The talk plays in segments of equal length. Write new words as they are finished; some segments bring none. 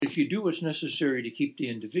if you do what's necessary to keep the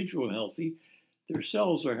individual healthy, their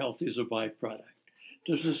cells are healthy as a byproduct.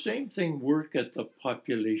 Does the same thing work at the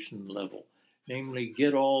population level? Namely,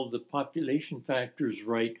 get all the population factors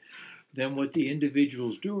right, then what the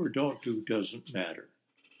individuals do or don't do doesn't matter.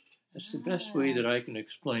 That's the best way that I can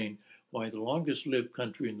explain why the longest lived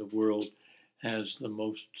country in the world has the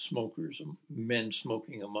most smokers, men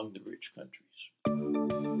smoking among the rich countries.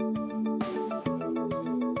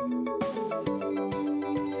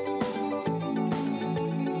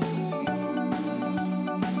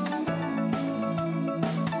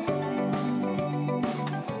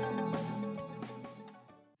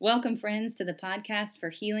 Welcome, friends, to the podcast for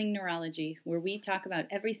Healing Neurology, where we talk about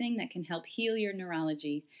everything that can help heal your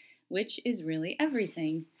neurology, which is really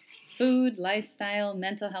everything. Food, lifestyle,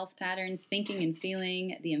 mental health patterns, thinking and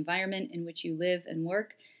feeling, the environment in which you live and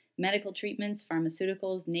work, medical treatments,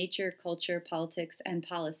 pharmaceuticals, nature, culture, politics, and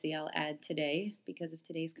policy, I'll add today because of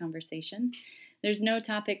today's conversation. There's no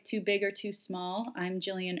topic too big or too small. I'm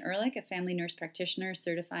Jillian Ehrlich, a family nurse practitioner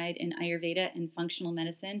certified in Ayurveda and functional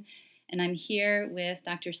medicine, and I'm here with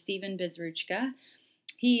Dr. Stephen Bezruchka.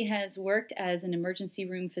 He has worked as an emergency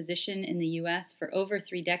room physician in the U.S. for over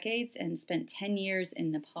 3 decades and spent 10 years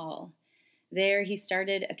in Nepal. There, he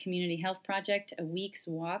started a community health project a week's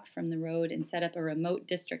walk from the road and set up a remote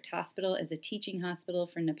district hospital as a teaching hospital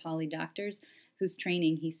for Nepali doctors whose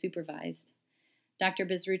training he supervised. Dr.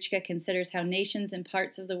 Bezruchka considers how nations and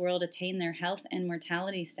parts of the world attain their health and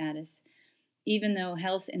mortality status. Even though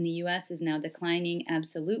health in the U.S. is now declining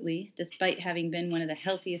absolutely, despite having been one of the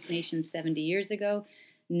healthiest nations 70 years ago,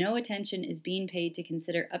 no attention is being paid to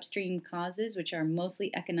consider upstream causes, which are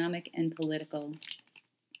mostly economic and political.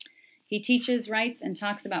 He teaches, writes, and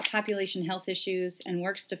talks about population health issues and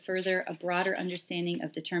works to further a broader understanding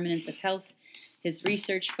of determinants of health. His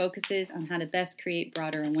research focuses on how to best create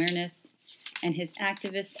broader awareness, and his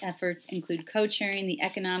activist efforts include co-chairing the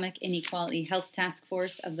Economic Inequality Health Task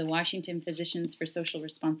Force of the Washington Physicians for Social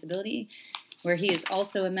Responsibility, where he is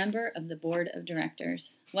also a member of the board of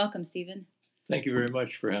directors. Welcome, Stephen. Thank you very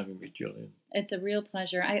much for having me, Jillian. It's a real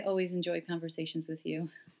pleasure. I always enjoy conversations with you.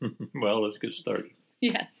 Well, let's get started.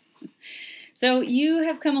 Yes. So you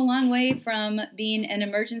have come a long way from being an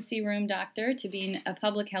emergency room doctor to being a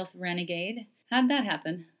public health renegade. How'd that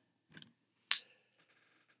happen?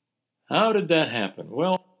 How did that happen?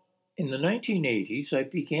 Well, in the 1980s, I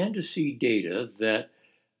began to see data that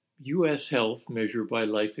U.S. health, measured by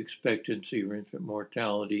life expectancy or infant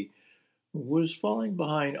mortality, was falling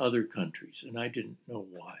behind other countries, and I didn't know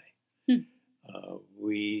why.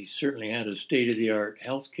 We certainly had a state-of-the-art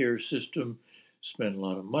healthcare system, spent a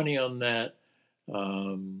lot of money on that,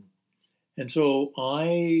 and so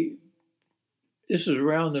this is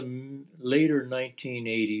around the later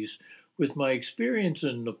 1980s. With my experience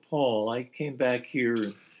in Nepal, I came back here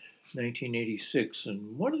in 1986,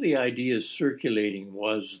 and one of the ideas circulating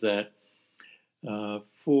was that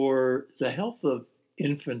for the health of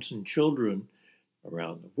infants and children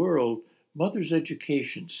around the world, mother's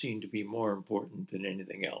education seemed to be more important than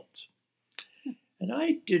anything else. And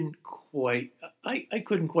I couldn't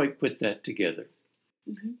quite put that together.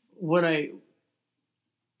 Mm-hmm.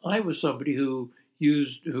 I was somebody who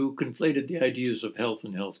conflated the ideas of health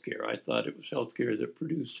and healthcare. I thought it was healthcare that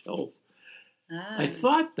produced health. I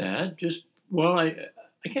thought that,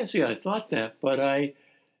 I can't say I thought that, but I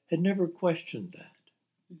had never questioned that.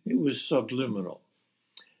 Mm-hmm. It was subliminal.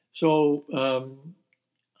 So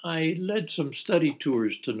I led some study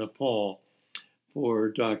tours to Nepal for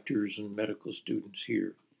doctors and medical students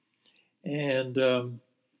here. And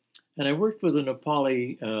I worked with a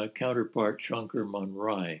Nepali counterpart, Shankar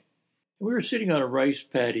Manrai. We were sitting on a rice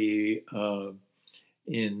paddy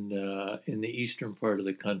in the eastern part of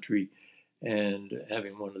the country and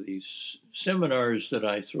having one of these seminars that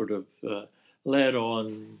I sort of led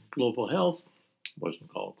on global health. It wasn't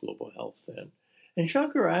called global health then. And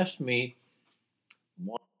Shankar asked me,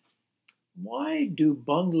 why do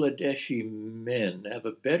Bangladeshi men have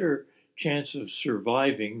a better chance of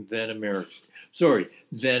surviving than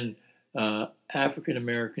African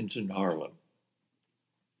Americans in Harlem?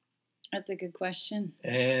 That's a good question.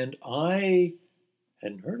 And I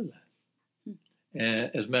hadn't heard of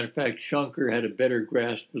that. As a matter of fact, Shankar had a better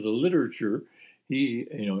grasp of the literature.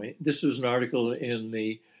 This was an article in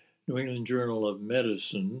the New England Journal of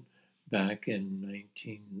Medicine back in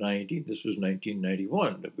 1990. This was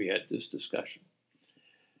 1991 that we had this discussion.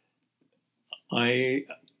 The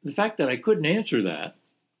fact that I couldn't answer that,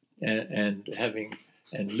 and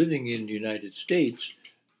living in the United States,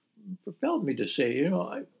 propelled me to say,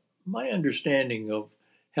 my understanding of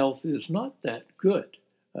health is not that good.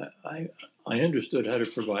 I understood how to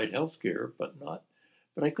provide health care, but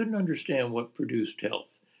but I couldn't understand what produced health.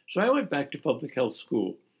 So I went back to public health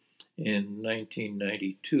school in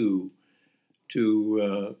 1992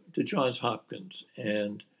 to Johns Hopkins,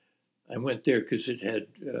 and I went there because it had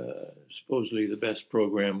supposedly the best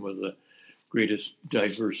program with the greatest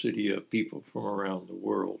diversity of people from around the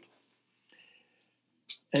world.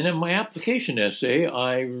 And in my application essay,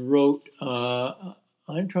 I wrote,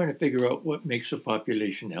 I'm trying to figure out what makes a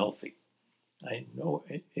population healthy. I know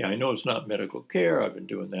it's not medical care. I've been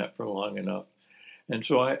doing that for long enough. And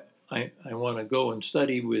so I want to go and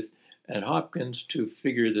study at Hopkins to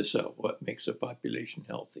figure this out, what makes a population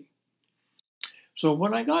healthy. So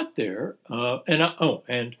when I got there,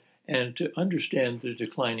 and to understand the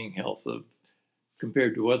declining health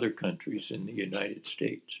compared to other countries in the United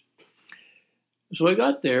States. So I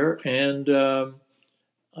got there, and I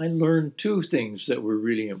learned two things that were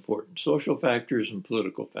really important: social factors and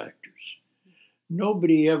political factors.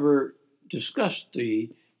 Nobody ever discussed the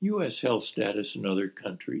U.S. health status in other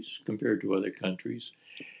countries compared to other countries.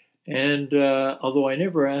 And although I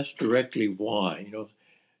never asked directly why, it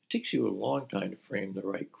takes you a long time to frame the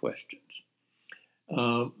right questions.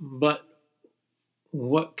 But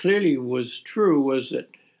what clearly was true was that,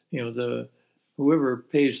 whoever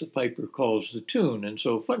pays the piper calls the tune. And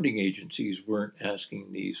so funding agencies weren't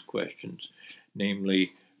asking these questions,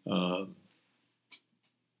 namely, why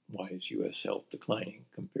is U.S. health declining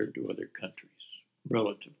compared to other countries,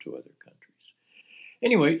 relative to other countries?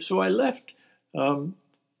 Anyway, so I left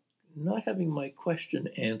not having my question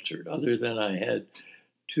answered, other than I had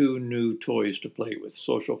two new toys to play with: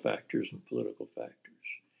 social factors and political factors.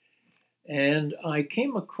 And I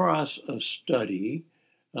came across a study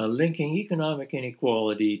linking economic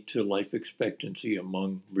inequality to life expectancy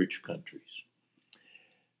among rich countries.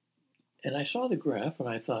 And I saw the graph and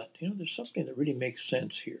I thought, there's something that really makes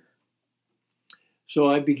sense here. So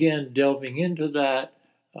I began delving into that.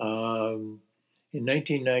 In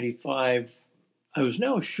 1995, I was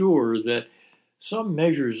now sure that some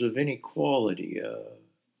measures of inequality,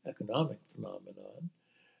 economic phenomenon,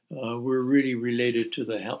 were really related to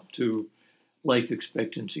life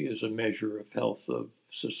expectancy as a measure of health of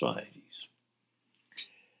societies.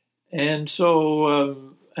 And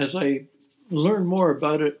so as I learned more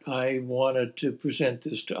about it, I wanted to present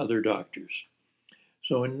this to other doctors.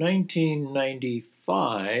 So in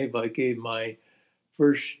 1995, I gave my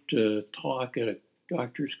first talk at a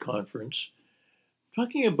doctors' conference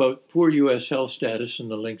talking about poor U.S. health status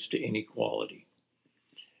and the links to inequality.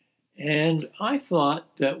 And I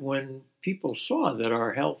thought that when people saw that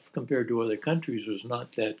our health compared to other countries was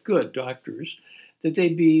not that good, doctors, that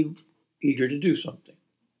they'd be eager to do something.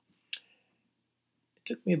 It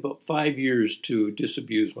took me about 5 years to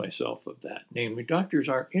disabuse myself of that. Namely, doctors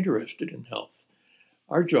aren't interested in health.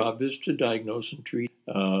 Our job is to diagnose and treat.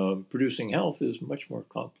 Producing health is much more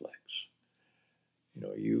complex.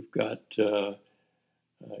 You've got a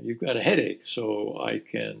headache, so I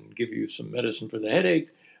can give you some medicine for the headache.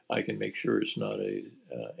 I can make sure it's not a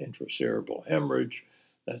intracerebral hemorrhage,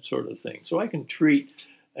 that sort of thing. So I can treat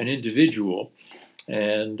an individual,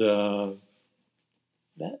 and that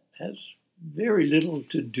has very little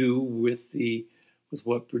to do with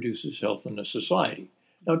what produces health in a society.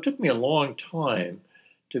 Now, it took me a long time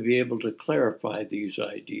to be able to clarify these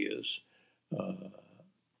ideas,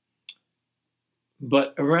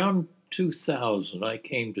 but around 2000, I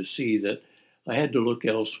came to see that I had to look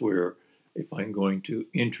elsewhere if I'm going to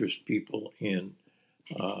interest people in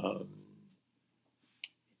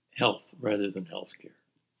health rather than healthcare.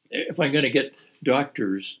 If I'm going to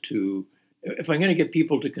get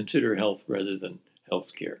people to consider health rather than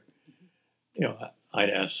healthcare, I'd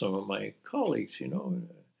ask some of my colleagues,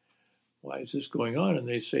 why is this going on? And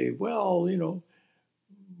they say, well,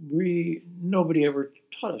 nobody ever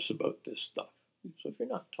taught us about this stuff. So if you're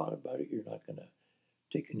not taught about it, you're not going to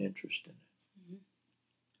take an interest in it.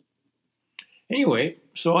 Anyway,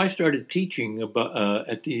 so I started teaching about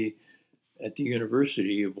at the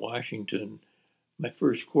University of Washington. My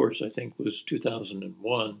first course, I think, was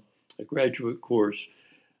 2001, a graduate course,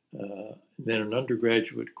 then an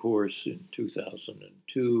undergraduate course in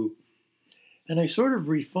 2002. And I sort of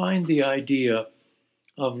refined the idea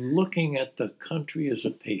of looking at the country as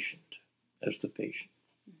the patient.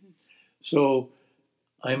 Mm-hmm. So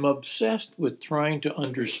I'm obsessed with trying to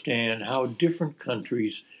understand how different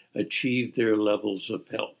countries achieve their levels of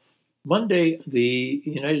health. Monday, the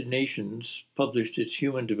United Nations published its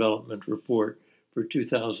Human Development Report for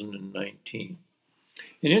 2019.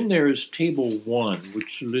 And in there is Table 1,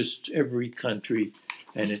 which lists every country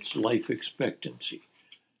and its life expectancy.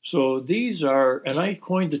 So these are, and I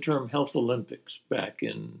coined the term Health Olympics back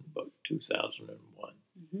in about 2001.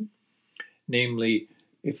 Mm-hmm. Namely,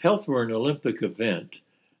 if health were an Olympic event,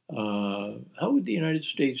 how would the United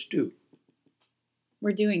States do?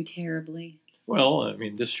 We're doing terribly. Well, I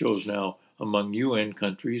mean, this shows now among UN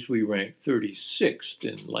countries, we rank 36th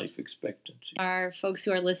in life expectancy. Our folks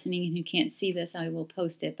who are listening and who can't see this, I will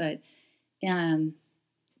post it, but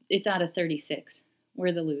it's out of 36.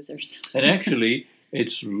 We're the losers. And actually,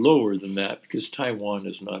 it's lower than that because Taiwan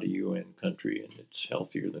is not a UN country and it's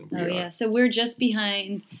healthier than we are. Oh, yeah. So we're just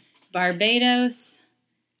behind Barbados.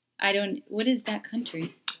 What is that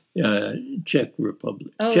country? Czech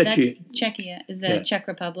Republic. Oh, that's Czechia, is the Czech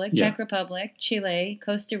Republic. Yeah. Czech Republic, Chile,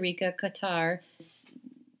 Costa Rica, Qatar,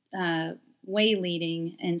 way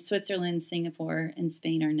leading, and Switzerland, Singapore, and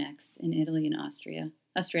Spain are next, and Italy and Australia,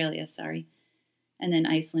 and then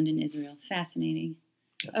Iceland and Israel. Fascinating.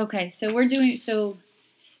 Yeah. Okay, so we're doing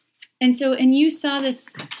and you saw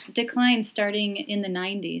this decline starting in the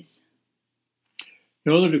 90s.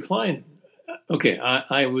 No, the decline. Okay,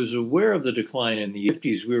 I was aware of the decline in the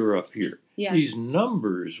 50s. We were up here. Yeah. These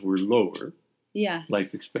numbers were lower. Yeah.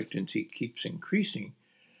 Life expectancy keeps increasing.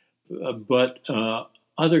 But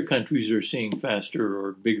other countries are seeing faster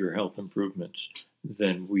or bigger health improvements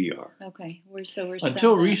than we are. Okay. We're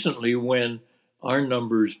until recently when our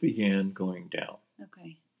numbers began going down.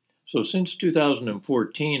 Okay. So since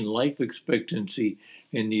 2014, life expectancy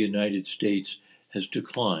in the United States has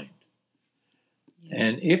declined.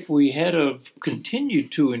 And if we had have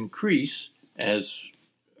continued to increase, as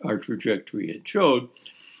our trajectory had showed,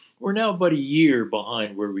 we're now about a year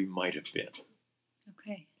behind where we might have been.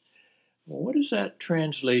 Okay. Well, what does that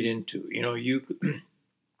translate into?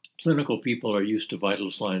 Clinical people are used to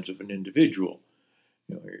vital signs of an individual.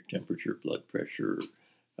 Your temperature, blood pressure,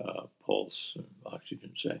 pulse,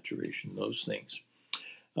 oxygen saturation, those things.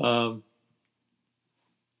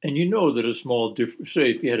 And you know that a small difference, say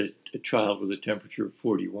if you had a child with a temperature of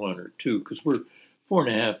 41 or 2, because we're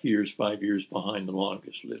 4.5 years, 5 years behind the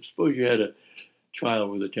longest lived. Suppose you had a child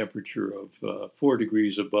with a temperature of 4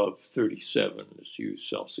 degrees above 37, let's use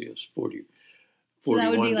Celsius, 41 so that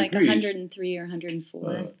would be like degrees, 103 or 104.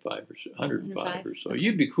 105 or so. Okay.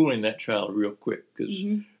 You'd be cooling that child real quick because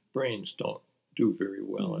brains don't do very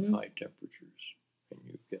well at high temperatures. And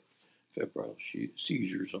you get febrile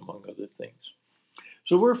seizures, among other things.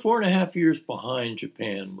 So we're 4.5 years behind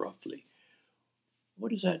Japan, roughly.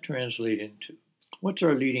 What does that translate into? What's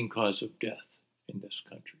our leading cause of death in this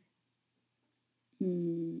country?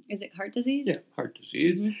 Is it heart disease? Yeah, heart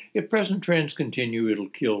disease. If present trends continue, it'll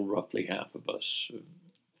kill roughly half of us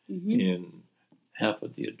in half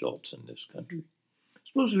of the adults in this country.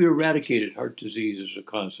 Suppose we eradicated heart disease as a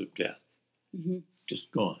cause of death.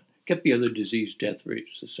 Just gone. Kept the other disease death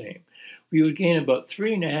rates the same. We would gain about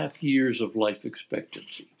 3.5 years of life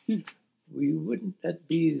expectancy. We wouldn't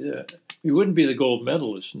be the gold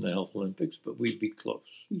medalists in the Health Olympics, but we'd be close.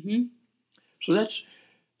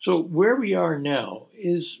 So where we are now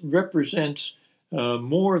represents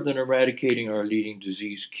more than eradicating our leading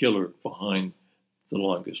disease killer behind the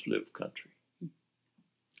longest lived country.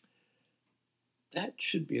 That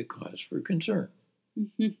should be a cause for concern.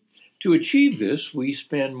 To achieve this, we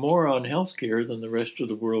spend more on healthcare than the rest of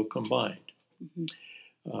the world combined.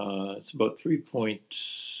 It's about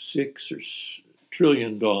 $3.6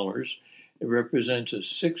 trillion. It represents a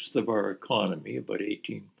sixth of our economy, about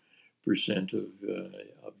 18% of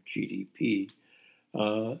GDP.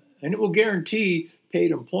 And it will guarantee paid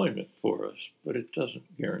employment for us, but it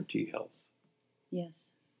doesn't guarantee health. Yes.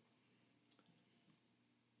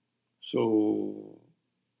 So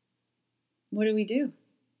what do we do?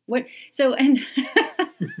 And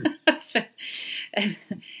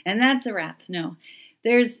that's a wrap. No,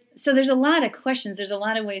 there's a lot of questions. There's a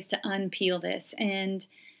lot of ways to unpeel this. And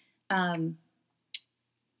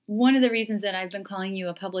one of the reasons that I've been calling you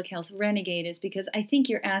a public health renegade is because I think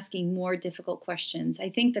you're asking more difficult questions. I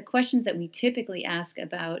think the questions that we typically ask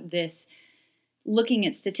about this, looking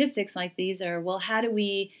at statistics like these, are, well, how do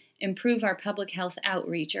we improve our public health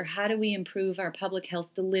outreach, or how do we improve our public health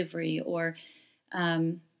delivery, or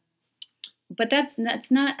but that's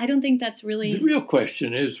not, I don't think that's really... The real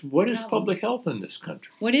question is, what is public health in this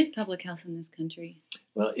country? What is public health in this country?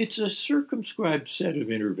 Well, it's a circumscribed set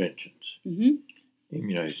of interventions.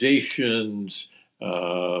 Immunizations,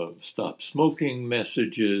 stop smoking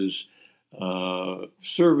messages,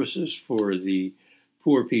 services for the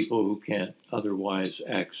poor people who can't otherwise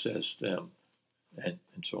access them, and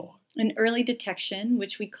so on. And early detection,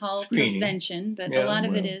 which we call screening. Prevention, but a lot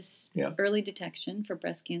of it is early detection for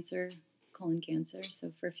breast cancer, colon cancer,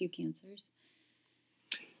 so for a few cancers.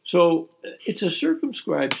 So it's a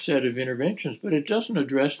circumscribed set of interventions, but it doesn't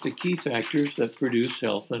address the key factors that produce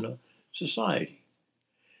health in a society.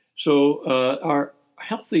 So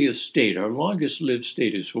healthiest state, our longest lived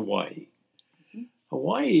state is Hawaii.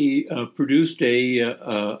 Hawaii produced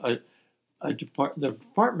the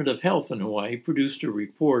Department of Health in Hawaii produced a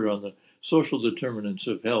report on the social determinants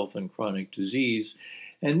of health and chronic disease,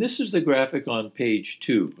 and this is the graphic on page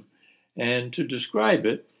 2. And to describe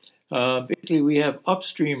it, basically we have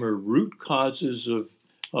upstream or root causes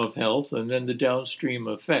of health, and then the downstream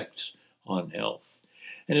effects on health.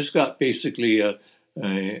 And it's got basically a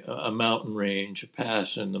mountain range, a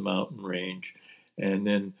pass in the mountain range, and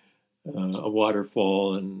then a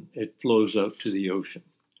waterfall, and it flows out to the ocean.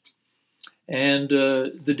 And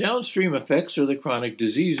the downstream effects are the chronic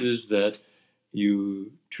diseases that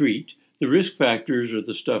you treat. The risk factors are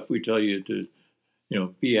the stuff we tell you to,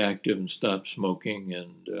 be active and stop smoking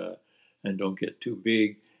and don't get too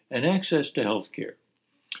big, and access to health care.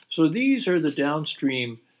 So these are the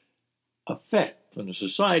downstream effect on a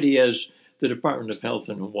society as the Department of Health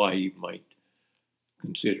in Hawaii might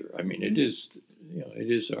consider. I mean, it is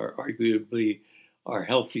arguably our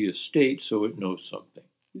healthiest state, so it knows something.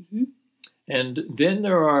 Mm-hmm. And then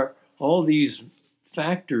there are all these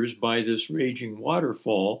factors by this raging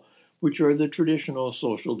waterfall, which are the traditional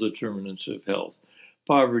social determinants of health: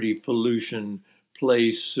 poverty, pollution,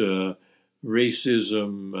 place,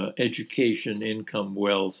 racism, education, income,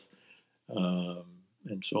 wealth,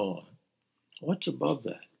 and so on. What's above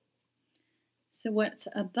that? So what's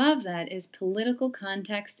above that is political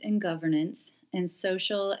context and governance and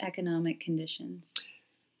social economic conditions.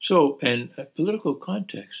 So, and political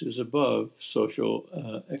context is above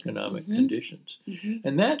social economic conditions. Mm-hmm.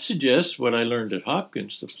 And that suggests what I learned at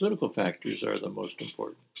Hopkins: the political factors are the most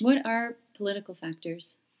important. What are political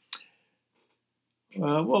factors?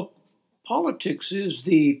 Well, politics is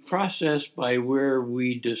the process by where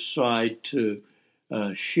we decide to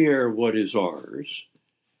share what is ours,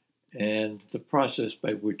 and the process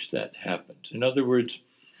by which that happens. In other words,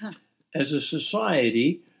 as a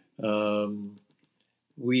society,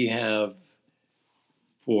 we have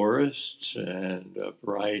forests and a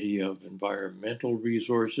variety of environmental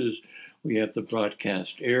resources. We have the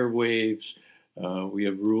broadcast airwaves. We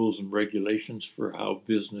have rules and regulations for how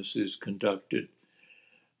business is conducted.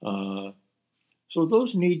 So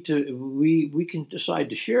those need to, we can decide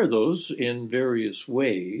to share those in various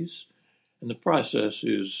ways. And the process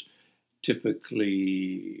is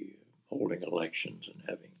typically holding elections and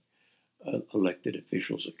having elected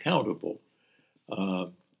officials accountable.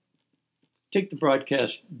 Take the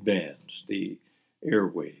broadcast bands, the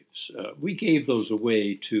airwaves. We gave those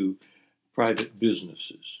away to private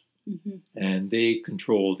businesses, and they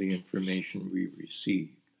control the information we receive.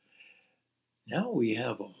 Now we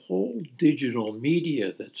have a whole digital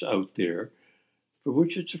media that's out there for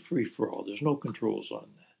which it's a free-for-all. There's no controls on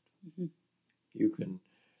that. You can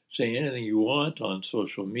say anything you want on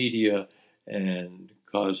social media and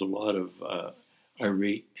cause a lot of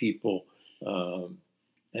irate people,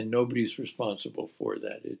 and nobody's responsible for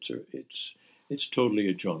that. It's totally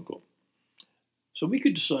a jungle. So we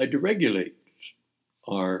could decide to regulate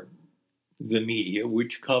the media,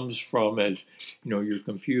 which comes from, as your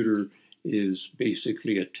computer is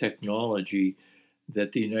basically a technology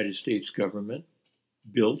that the United States government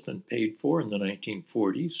built and paid for in the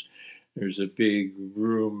 1940s. There's a big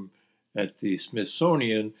room at the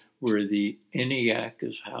Smithsonian where the ENIAC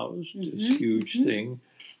is housed, this huge thing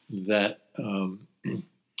that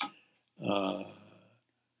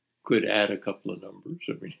could add a couple of numbers.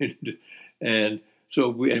 And so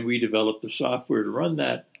we developed the software to run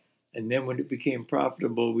that. And then when it became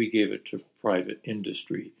profitable, we gave it to private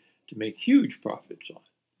industry to make huge profits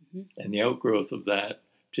on. And the outgrowth of that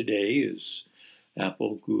today is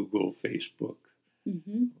Apple, Google, Facebook.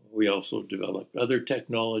 We also developed other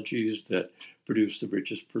technologies that produce the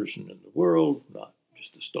richest person in the world, not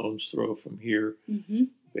just a stone's throw from here.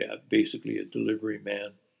 Basically a delivery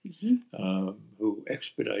man who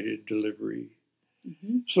expedited delivery.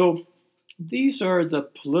 So these are the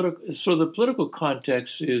political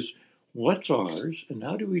context is what's ours and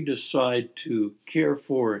how do we decide to care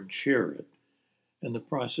for and share it, and the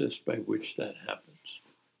process by which that happens.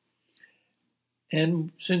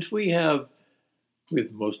 And since we have the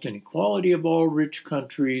most inequality of all rich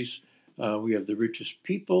countries, we have the richest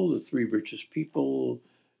people, the three richest people,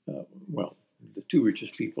 the two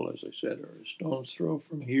richest people, as I said, are a stone's throw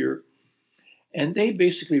from here. And they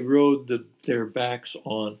basically rode their backs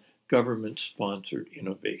on government-sponsored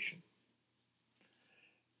innovation.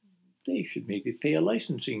 They should maybe pay a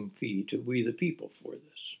licensing fee to we the people for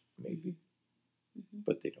this, maybe.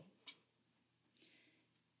 But they don't.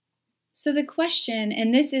 So the question,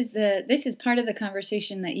 and this is part of the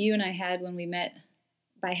conversation that you and I had when we met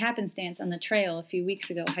by happenstance on the trail a few weeks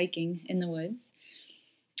ago hiking in the woods,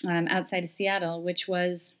 outside of Seattle, which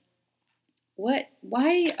was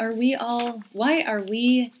why are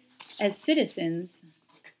we as citizens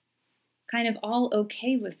kind of all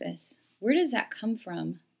okay with this? Where does that come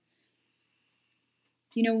from?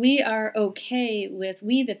 We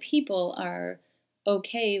the people are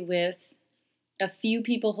okay with a few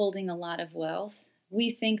people holding a lot of wealth.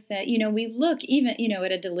 We think that, we look even,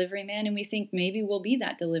 at a delivery man and we think maybe we'll be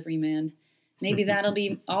that delivery man. Maybe that'll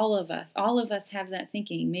be all of us. All of us have that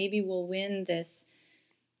thinking. Maybe we'll win this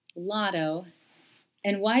lotto.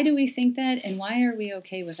 And why do we think that? And why are we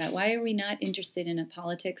okay with that? Why are we not interested in a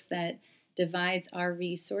politics that divides our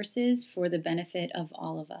resources for the benefit of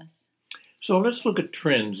all of us? So let's look at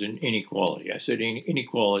trends in inequality. I said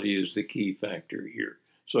inequality is the key factor here.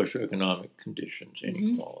 Socioeconomic conditions,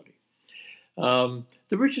 inequality. The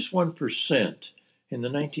richest 1% in the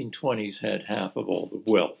 1920s had half of all the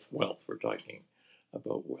wealth. We're talking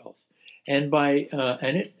about wealth. And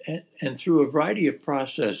through a variety of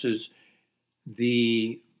processes,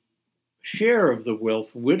 the share of the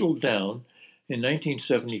wealth whittled down in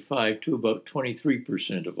 1975 to about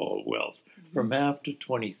 23% of all wealth, from half to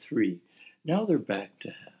 23%. Now they're back to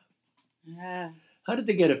half. How did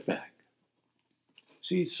they get it back?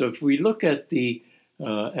 See, so if we look at the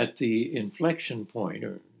inflection point,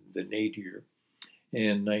 or the nadir,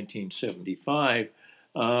 in 1975,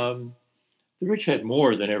 the rich had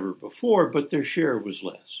more than ever before, but their share was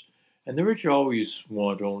less. And the rich always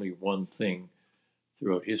want only one thing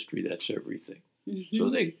throughout history, that's everything. So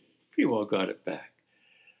they pretty well got it back.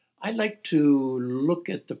 I like to look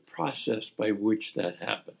at the process by which that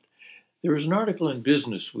happened. There was an article in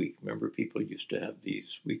Business Week. Remember, people used to have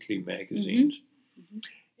these weekly magazines.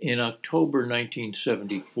 In October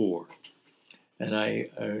 1974. And I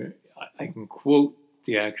can quote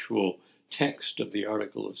the actual text of the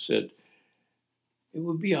article. It said, "It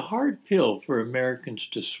would be a hard pill for Americans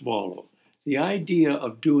to swallow, the idea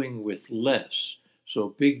of doing with less so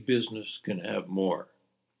big business can have more."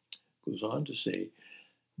 It goes on to say,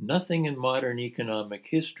 "Nothing in modern economic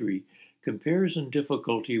history compares in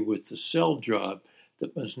difficulty with the cell job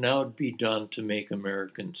that must now be done to make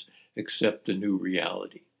Americans accept the new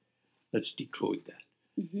reality." Let's decode that.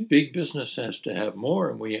 Big business has to have more,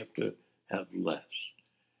 and we have to have less.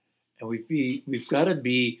 And we've got to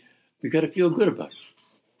feel good about it.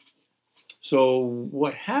 So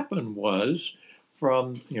what happened was,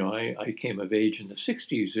 I came of age in the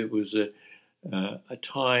 60s. It was a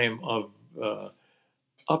time of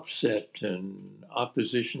upset and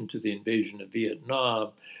opposition to the invasion of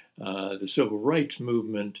Vietnam, the civil rights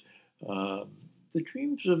movement, the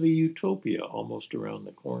dreams of a utopia almost around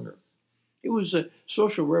the corner. It was a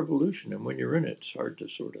social revolution, and when you're in it, it's hard to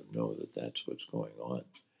sort of know that that's what's going on.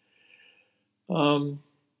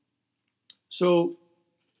 So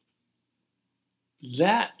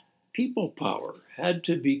that people power had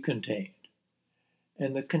to be contained.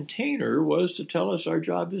 And the container was to tell us our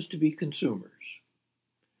job is to be consumers.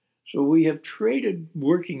 So we have traded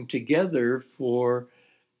working together for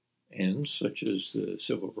ends such as the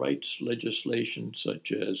civil rights legislation,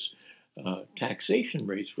 such as taxation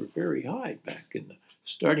rates were very high back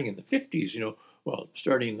starting in the 50s,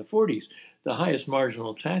 starting in the 40s. The highest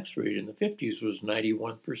marginal tax rate in the 50s was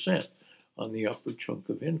 91% on the upper chunk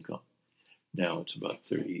of income. Now it's about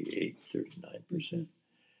 38, 39%.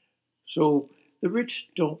 So the rich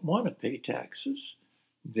don't want to pay taxes.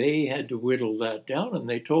 They had to whittle that down, and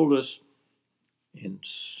they told us in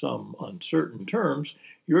some uncertain terms,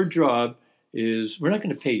 your job is, we're not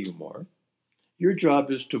going to pay you more. Your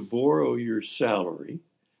job is to borrow your salary.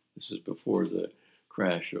 This is before the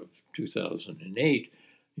crash of 2008,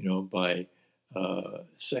 by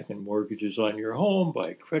second mortgages on your home,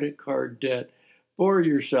 by credit card debt. Borrow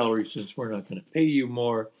your salary since we're not going to pay you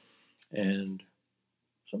more. And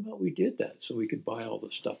somehow we did that so we could buy all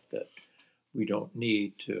the stuff that we don't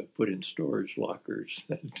need to put in storage lockers.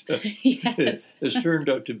 That Yes. has turned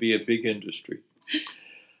out to be a big industry.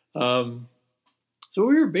 So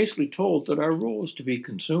we were basically told that our role was to be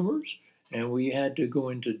consumers, and we had to go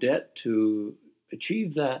into debt to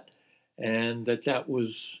achieve that, and that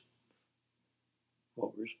was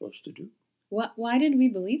what we were supposed to do. Why did we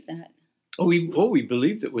believe that? We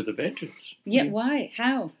believed it with a vengeance. Yeah, why?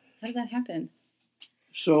 How did that happen?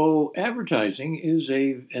 So advertising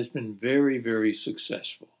has been very, very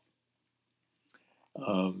successful.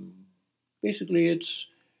 Basically, it's,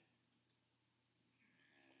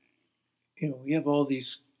 we have all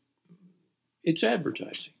these, it's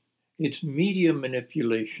advertising. It's media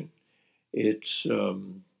manipulation. It's,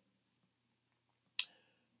 when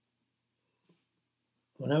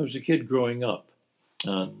I was a kid growing up,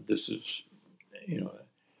 this is,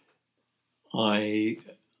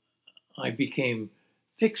 I became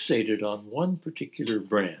fixated on one particular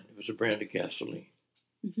brand. It was a brand of gasoline.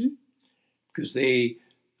 Mm-hmm. Because they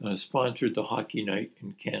sponsored the Hockey Night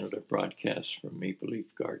in Canada broadcasts from Maple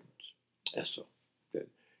Leaf Gardens, Esso, the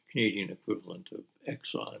Canadian equivalent of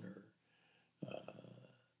Exxon.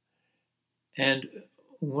 And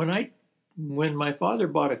when my father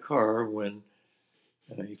bought a car, when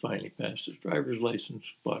he finally passed his driver's license,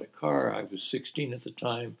 bought a car, I was 16 at the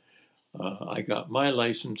time. I got my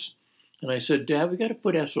license, and I said, Dad, we got to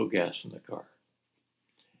put Esso gas in the car.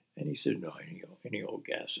 And he said, no, any old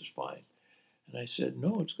gas is fine. And I said,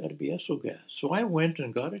 no, it's got to be Esso gas. So I went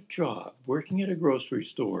and got a job working at a grocery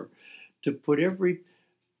store to put every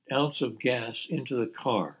ounce of gas into the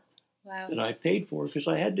car that I paid for because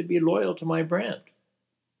I had to be loyal to my brand.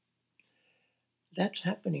 That's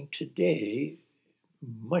happening today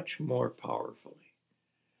much more powerfully.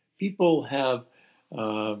 People have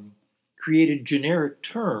created generic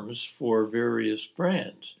terms for various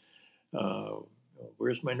brands.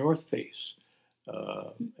 Where's my North Face?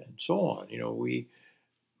 And so on.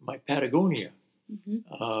 My Patagonia.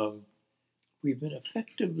 Mm-hmm. We've been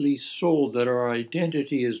effectively sold that our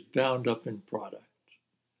identity is bound up in product.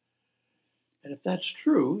 And if that's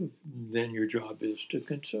true, then your job is to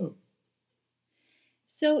consume.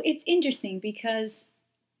 So it's interesting because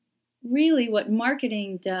really what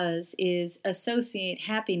marketing does is associate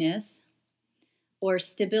happiness or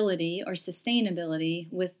stability or sustainability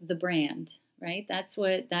with the brand, right? That's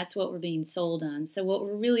what we're being sold on. So what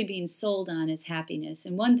we're really being sold on is happiness.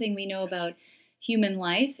 And one thing we know about human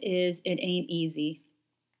life is it ain't easy.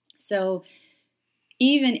 So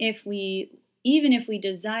even if we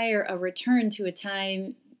desire a return to a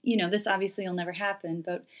time, this obviously will never happen,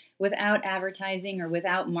 but without advertising or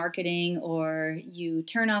without marketing, or you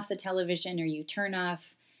turn off the television or you turn off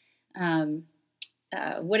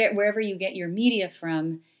wherever you get your media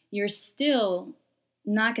from, you're still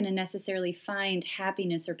not going to necessarily find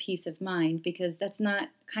happiness or peace of mind because that's not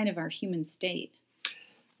kind of our human state.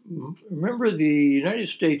 Remember, the United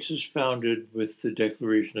States is founded with the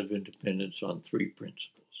Declaration of Independence on 3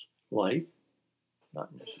 principles. Life, not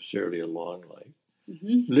necessarily a long life.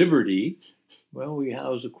 Mm-hmm. Liberty, well, we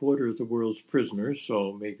house a quarter of the world's prisoners,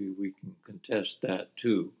 so maybe we can contest that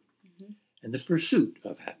too. Mm-hmm. And the pursuit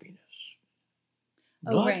of happiness.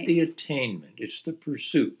 Not the attainment, it's the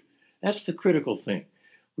pursuit. That's the critical thing.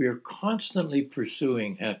 We are constantly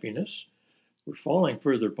pursuing happiness. We're falling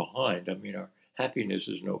further behind. I mean, our happiness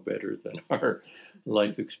is no better than our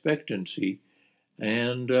life expectancy.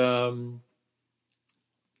 And how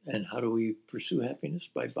do we pursue happiness?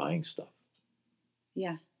 By buying stuff.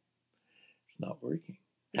 Yeah. It's not working.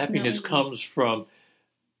 Happiness comes from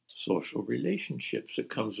social relationships. It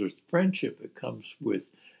comes with friendship. It comes with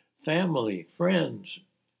family, friends,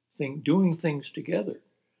 doing things together.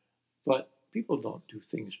 But people don't do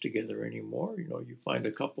things together anymore. You find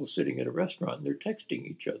a couple sitting at a restaurant and they're texting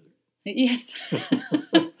each other. Yes.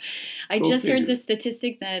 I just heard the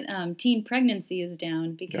statistic that teen pregnancy is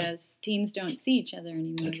down because teens don't see each other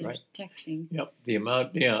anymore. That's They're right. Texting. Yep. The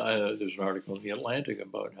amount, there's an article in The Atlantic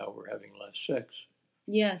about how we're having less sex.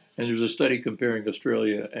 Yes. And there's a study comparing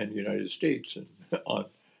Australia and the United States on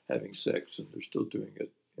having sex, and they're still doing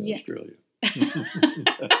it in Australia.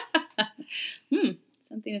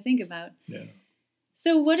 Something to think about. Yeah.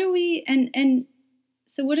 So what do we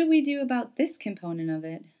do about this component of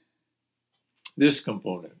it? This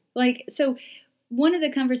component. So one of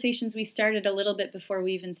the conversations we started a little bit before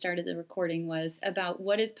we even started the recording was about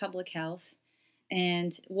what is public health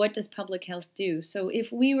and what does public health do. So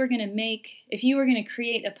if you were going to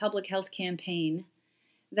create a public health campaign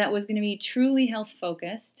that was going to be truly health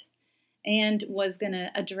focused and was going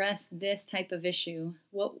to address this type of issue,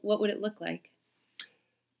 what would it look like?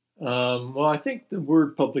 Well, I think the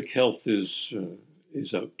word public health is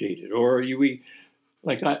outdated. Or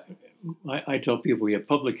I tell people we have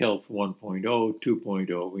public health 1.0,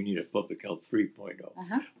 2.0. We need a public health 3.0.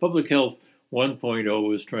 Uh-huh. Public health 1.0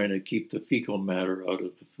 was trying to keep the fecal matter out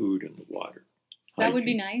of the food and the water. That would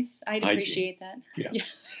be nice. I'd appreciate that. Yeah.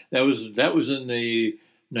 That was in the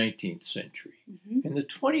 19th century. Mm-hmm. In the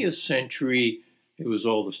 20th century, it was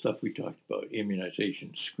all the stuff we talked about: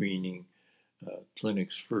 immunization, screening,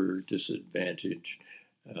 clinics for disadvantaged,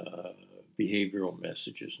 behavioral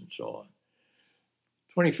messages, and so on.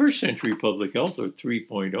 21st century public health, or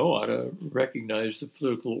 3.0, ought to recognize the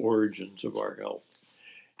political origins of our health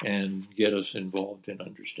and get us involved in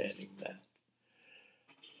understanding that.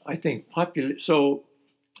 I think so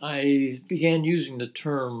I began using the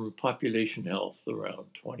term population health around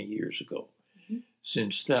 20 years ago,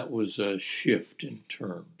 since that was a shift in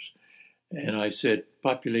terms. And I said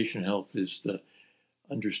population health is the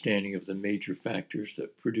understanding of the major factors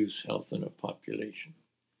that produce health in a population.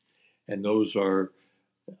 And those are,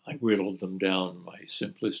 I whittled them down, my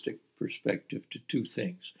simplistic perspective, to two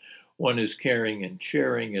things. One is caring and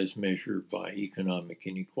sharing as measured by economic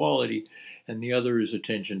inequality, and the other is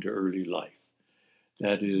attention to early life.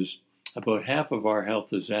 That is, about half of our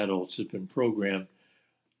health as adults has been programmed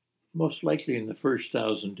most likely in the first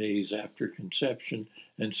 1,000 days after conception,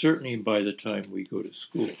 and certainly by the time we go to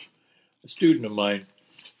school. A student of mine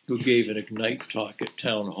who gave an Ignite talk at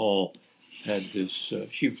Town Hall had this,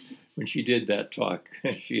 when she did that talk,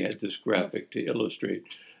 she had this graphic to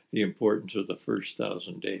illustrate the importance of the first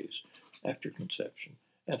 1,000 days after conception.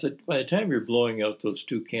 By the time you're blowing out those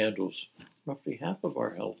two candles, roughly half of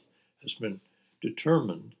our health has been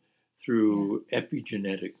determined through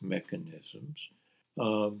epigenetic mechanisms.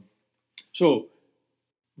 So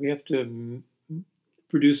we have to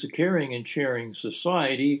produce a caring and sharing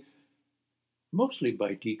society, mostly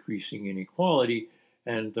by decreasing inequality,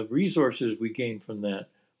 and the resources we gain from that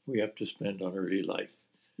we have to spend on early life.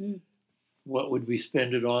 What would we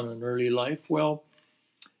spend it on in early life? Well,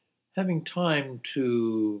 having time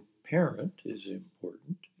to parent is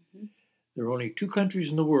important. There are only 2 countries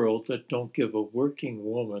in the world that don't give a working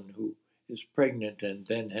woman who is pregnant and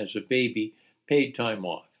then has a baby paid time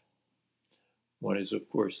off. One is, of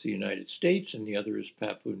course, the United States, and the other is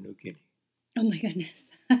Papua New Guinea. Oh, my goodness.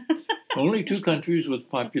 Only 2 countries with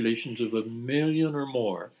populations of 1 million or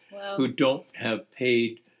more who don't have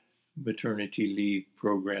paid maternity leave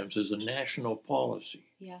programs as a national policy.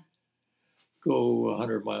 Yeah. Go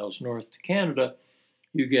 100 miles north to Canada,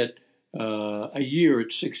 you get a year at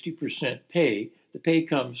 60% pay. The pay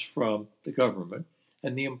comes from the government,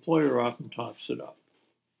 and the employer often tops it up.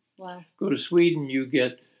 Wow. Go to Sweden, you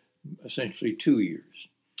get essentially 2 years.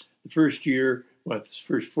 The first year, the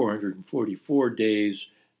first 444 days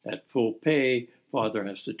at full pay, father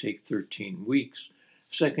has to take 13 weeks.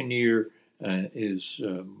 Second year is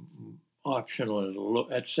optional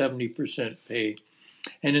at 70% pay.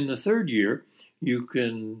 And in the third year, you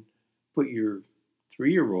can put your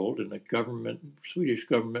 3-year-old in a Swedish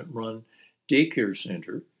government-run daycare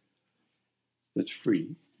center that's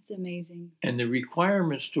free. It's amazing. And the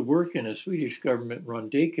requirements to work in a Swedish government-run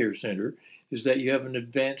daycare center is that you have an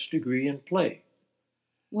advanced degree in play.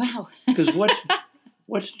 Wow. Because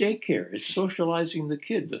what's daycare? It's socializing the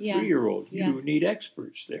kid, the 3-year-old. You need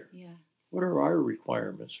experts there. Yeah. What are our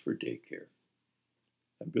requirements for daycare?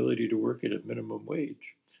 Ability to work at a minimum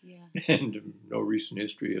wage. Yeah. And no recent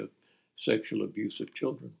history of sexual abuse of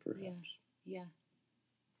children, perhaps. Yeah.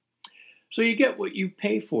 So you get what you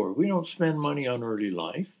pay for. We don't spend money on early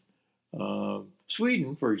life.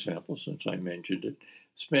 Sweden, for example, since I mentioned it,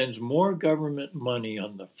 spends more government money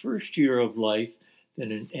on the first year of life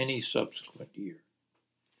than in any subsequent year,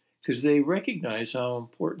 because they recognize how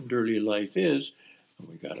important early life is,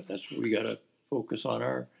 and that's what we got to focus on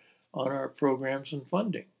our programs and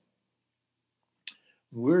funding.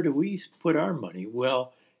 Where do we put our money?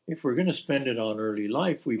 Well, if we're going to spend it on early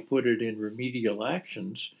life, we put it in remedial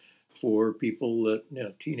actions for people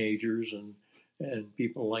that, teenagers and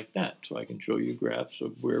people like that. So I can show you graphs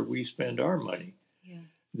of where we spend our money. Yeah.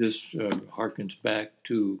 This harkens back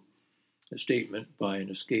to a statement by an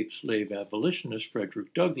escaped slave abolitionist,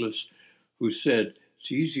 Frederick Douglass, who said,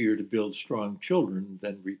 "It's easier to build strong children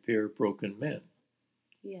than repair broken men."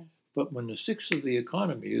 Yes. But when the 1/6 of the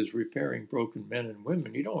economy is repairing broken men and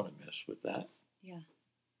women, you don't want to mess with that. Yeah.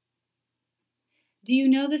 Do you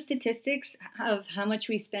know the statistics of how much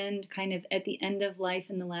we spend kind of at the end of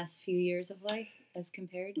life in the last few years of life as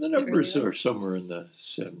compared the to early numbers life? are somewhere in the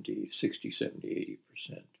 60, 70,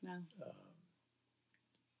 80%. Wow.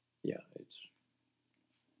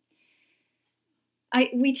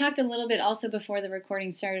 We talked a little bit also before the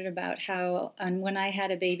recording started about how when I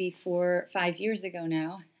had a baby 5 years ago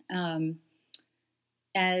now,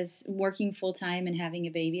 as working full time and having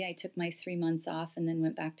a baby, I took my 3 months off and then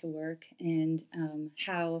went back to work, and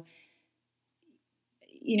how,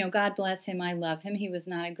 God bless him, I love him. He was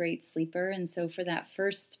not a great sleeper. And so for that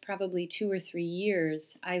first probably 2 or 3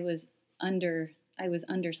 years, I was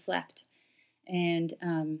underslept.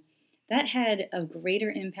 And that had a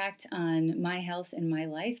greater impact on my health and my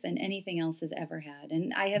life than anything else has ever had.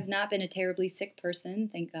 And I have not been a terribly sick person,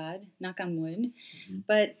 thank God, knock on wood. Mm-hmm.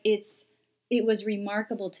 But it was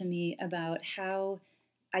remarkable to me about how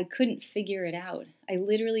I couldn't figure it out. I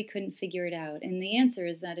literally couldn't figure it out. And the answer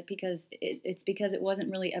is that it's because it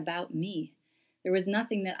wasn't really about me. There was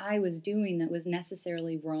nothing that I was doing that was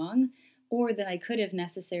necessarily wrong or that I could have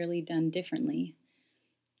necessarily done differently,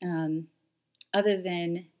 other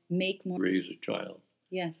than make more. Raise a child.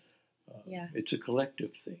 Yes. Yeah. It's a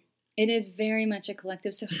collective thing. It is very much a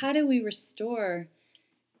collective. So how do we restore?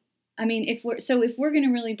 I mean, if we're going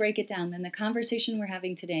to really break it down, then the conversation we're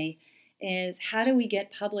having today is how do we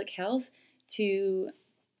get public health to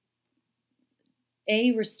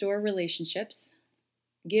restore relationships,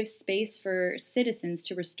 give space for citizens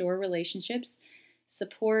to restore relationships,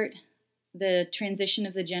 support the transition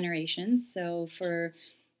of the generations. So for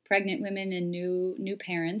pregnant women and new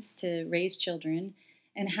parents to raise children,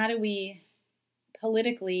 and how do we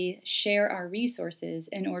politically share our resources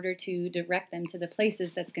in order to direct them to the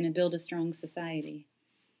places that's going to build a strong society?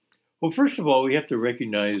 Well, first of all, we have to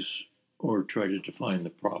recognize or try to define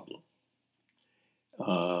the problem.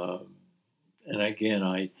 And again,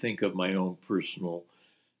 I think of my own personal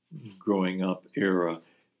growing up era.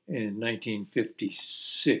 In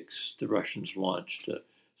 1956, the Russians launched a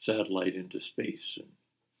satellite into space and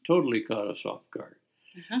totally caught us off guard.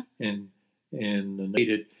 Uh-huh. And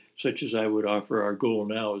such as I would offer, our goal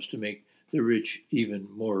now is to make the rich even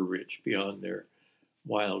more rich beyond their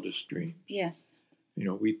wildest dreams. Yes.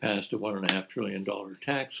 We passed a $1.5 trillion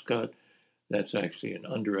tax cut. That's actually an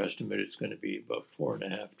underestimate. It's going to be about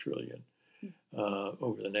 $4.5 trillion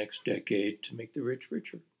over the next decade to make the rich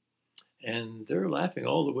richer. And they're laughing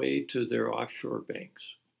all the way to their offshore banks.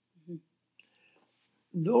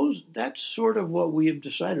 Mm-hmm. That's sort of what we have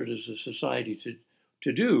decided as a society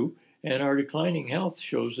to do, and our declining health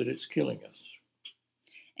shows that it's killing us.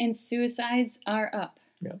 And suicides are up.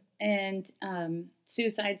 Yeah. And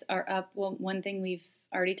suicides are up. Well, one thing we've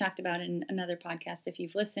already talked about in another podcast, if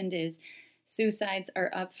you've listened, is suicides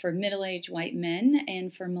are up for middle-aged white men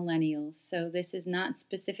and for millennials. So this is not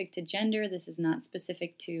specific to gender. This is not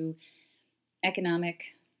specific to economic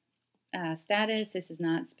status. This is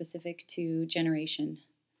not specific to generation.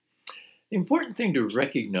 The important thing to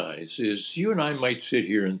recognize is you and I might sit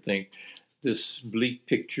here and think this bleak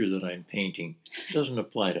picture that I'm painting doesn't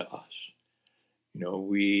apply to us.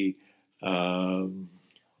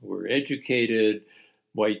 We're educated,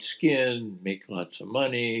 white skin, make lots of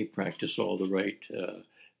money, practice all the right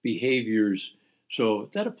behaviors. So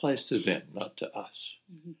that applies to them, not to us.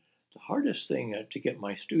 Mm-hmm. The hardest thing to get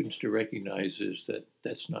my students to recognize is that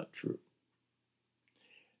that's not true.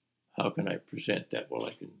 How can I present that? Well,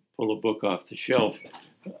 I can pull a book off the shelf.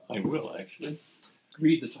 I will, actually.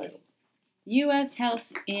 Read the title. U.S. Health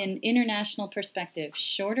in International Perspective,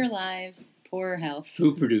 Shorter Lives, Poorer Health.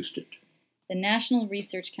 Who produced it? The National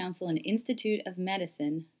Research Council and Institute of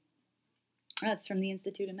Medicine. Oh, it's from the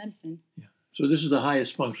Institute of Medicine. Yeah. So this is the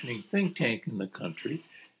highest functioning think tank in the country.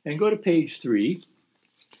 And go to page 3.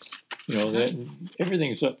 That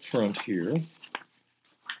everything's up front here.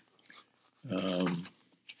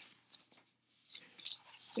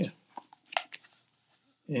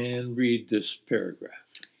 And read this paragraph.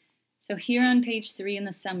 So here on page 3 in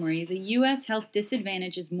the summary, the U.S. health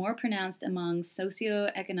disadvantage is more pronounced among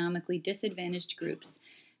socioeconomically disadvantaged groups,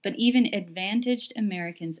 but even advantaged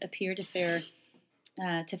Americans appear to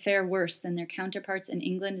fare worse than their counterparts in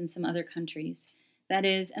England and some other countries. That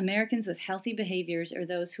is, Americans with healthy behaviors or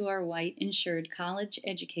those who are white, insured,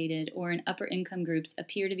 college-educated, or in upper-income groups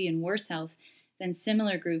appear to be in worse health than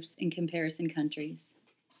similar groups in comparison countries.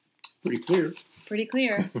 Pretty clear. Pretty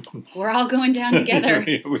clear. We're all going down together.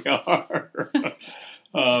 We are.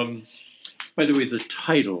 By the way, the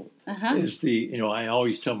title is I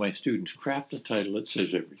always tell my students, craft a title that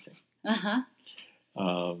says everything.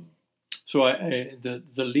 So the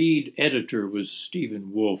lead editor was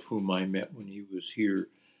Stephen Wolfe, whom I met when he was here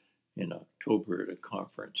in October at a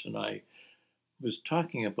conference. And I was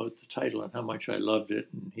talking about the title and how much I loved it.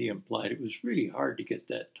 And he implied it was really hard to get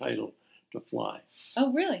that title to fly.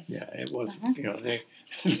 Oh, really? Yeah, it was.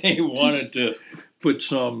 They wanted to put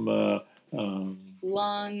some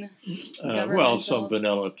long, some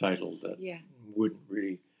vanilla title that wouldn't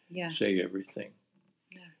really say everything.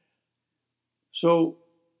 Yeah. So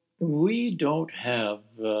we don't have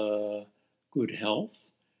good health.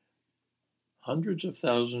 Hundreds of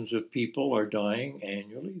thousands of people are dying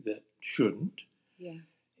annually that shouldn't. Yeah.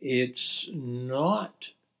 It's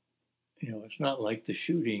not. It's not like the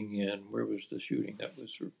shooting where was the shooting that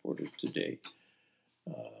was reported today?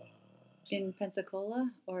 In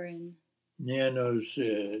Pensacola or in? Yeah, no, it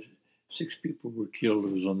was, 6 people were killed.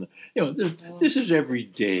 It was on the, this is every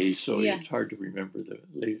day, so it's hard to remember the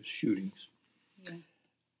latest shootings. Yeah.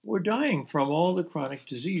 We're dying from all the chronic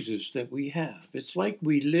diseases that we have. It's like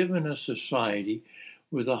we live in a society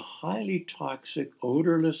with a highly toxic,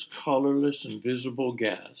 odorless, colorless, invisible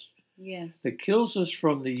gas. Yes. That kills us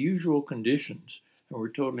from the usual conditions, and we're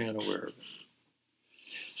totally unaware of it.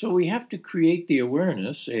 So we have to create the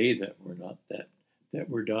awareness, that we're not that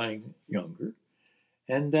we're dying younger,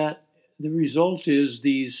 and that the result is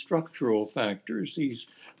these structural factors, these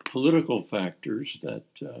political factors that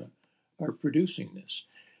are producing this.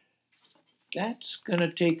 That's going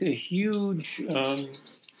to take a huge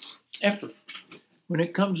effort. When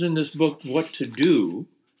it comes in this book, What to Do,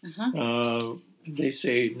 they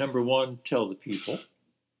say, number one, tell the people.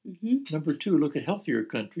 Mm-hmm. Number two, look at healthier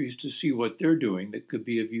countries to see what they're doing that could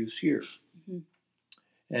be of use here.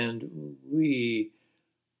 Mm-hmm. And we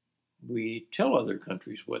tell other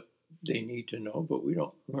countries what they need to know, but we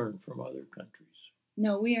don't learn from other countries.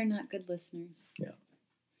 No, we are not good listeners. Yeah.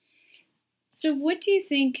 So what do you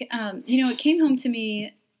think, it came home to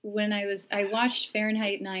me when I watched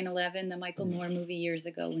Fahrenheit 9/11, the Michael Moore movie years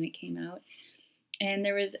ago when it came out. And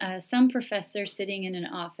there was some professor sitting in an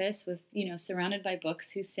office with, surrounded by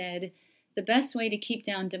books who said, the best way to keep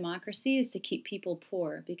down democracy is to keep people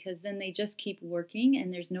poor, because then they just keep working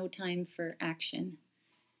and there's no time for action.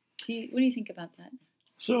 What do you think about that?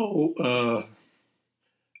 So,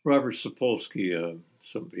 Robert Sapolsky,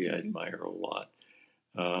 somebody I admire a lot,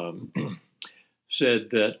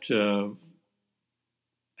 said that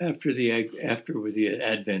after the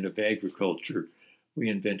advent of agriculture, we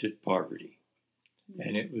invented poverty.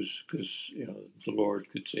 And it was because, the Lord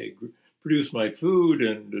could say, produce my food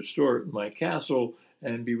and store it in my castle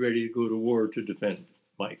and be ready to go to war to defend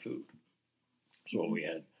my food. So we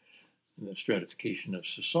had the stratification of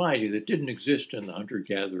society that didn't exist in the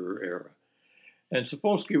hunter-gatherer era. And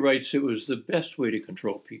Sapolsky writes it was the best way to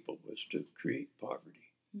control people was to create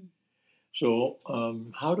poverty. So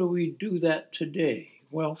how do we do that today?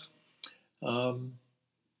 Well,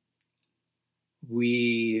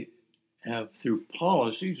 we have, through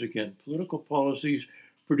policies, again, political policies,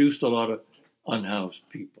 produced a lot of unhoused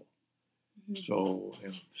people. Mm-hmm. So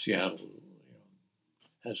Seattle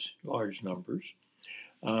has large numbers.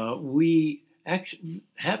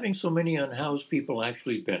 Having so many unhoused people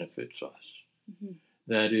actually benefits us. Mm-hmm.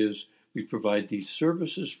 That is, we provide these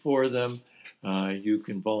services for them. You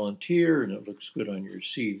can volunteer, and it looks good on your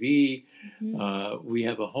CV. Mm-hmm. We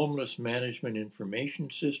have a homeless management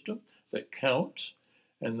information system that counts.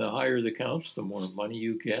 And the higher the counts, the more money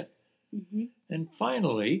you get. Mm-hmm. And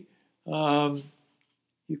finally,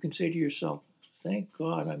 you can say to yourself, thank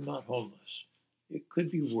God I'm not homeless. It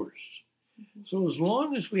could be worse. Mm-hmm. So as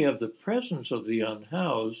long as we have the presence of the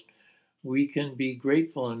unhoused, we can be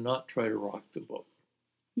grateful and not try to rock the boat.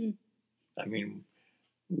 Mm. I mean,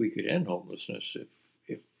 we could end homelessness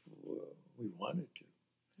if we wanted to.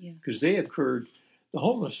 Yeah. Because the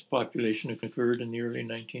homeless population occurred in the early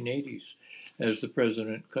 1980s as the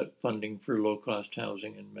president cut funding for low-cost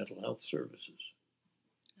housing and mental health services.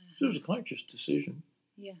 So it was a conscious decision.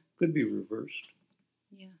 Yeah. Could be reversed.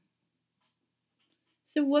 Yeah.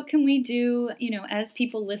 So what can we do, as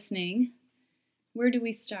people listening? Where do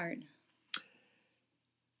we start?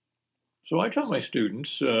 So I tell my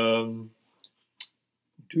students, do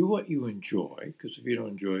what you enjoy, because if you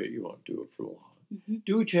don't enjoy it, you won't do it for long. Mm-hmm.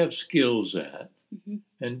 Do what you have skills at. Mm-hmm.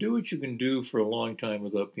 And do what you can do for a long time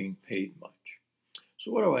without being paid much.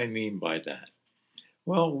 So what do I mean by that?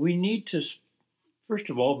 Well, we need to, first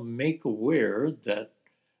of all, make aware that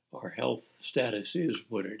our health status is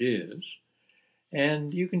what it is.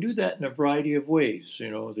 And you can do that in a variety of ways.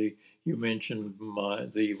 You mentioned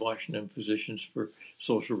the Washington Physicians for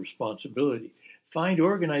Social Responsibility. Find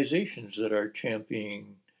organizations that are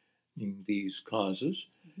championing these causes,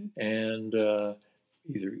 mm-hmm. and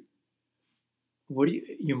either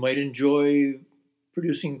you might enjoy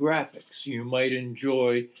producing graphics. You might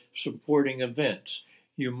enjoy supporting events.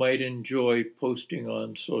 You might enjoy posting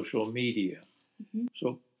on social media.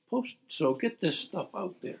 Mm-hmm. So get this stuff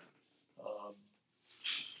out there. I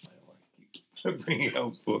don't want to keep bringing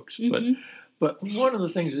out books, mm-hmm. but one of the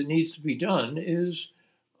things that needs to be done is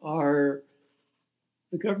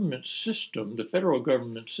the government system, the federal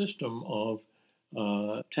government system of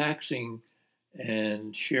taxing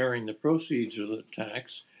and sharing the proceeds of the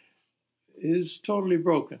tax is totally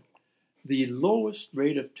broken. The lowest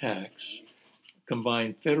rate of tax,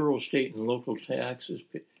 combined federal, state, and local taxes,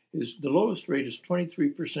 the lowest rate is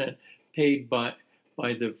 23% paid by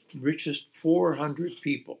the richest 400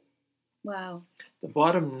 people. Wow. The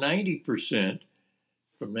bottom 90%,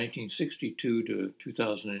 from 1962 to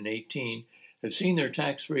 2018, have seen their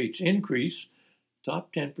tax rates increase.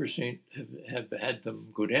 Top 10% have had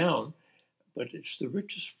them go down. But it's the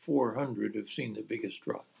richest 400 who've seen the biggest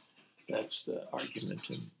drop. That's the argument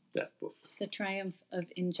in that book. The triumph of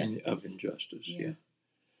injustice. Yeah.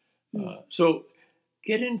 So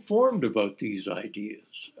get informed about these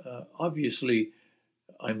ideas. Obviously,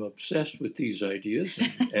 I'm obsessed with these ideas.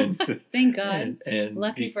 And thank God. And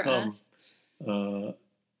lucky for us.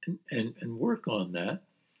 And work on that.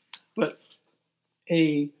 But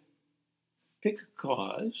pick a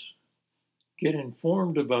cause, get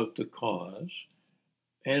informed about the cause,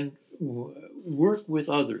 and work with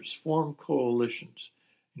others, form coalitions.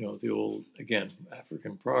 The old, again,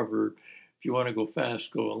 African proverb, if you want to go fast,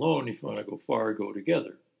 go alone. If you want to go far, go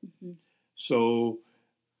together. Mm-hmm. So,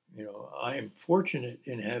 I am fortunate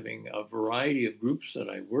in having a variety of groups that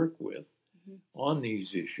I work with mm-hmm. on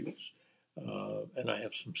these issues. And I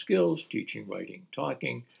have some skills, teaching, writing,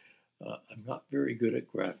 talking. I'm not very good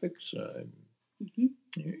at graphics, mm-hmm.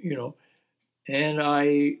 And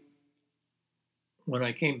when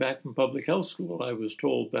I came back from public health school, I was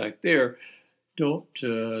told back there, don't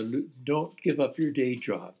give up your day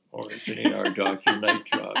job, or as an 8-hour doc, your night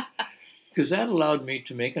job, because that allowed me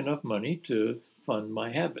to make enough money to fund my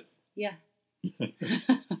habit. Yeah.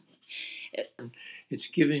 It's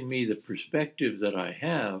giving me the perspective that I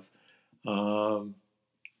have,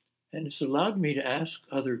 and it's allowed me to ask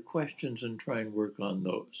other questions and try and work on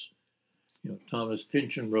those. Thomas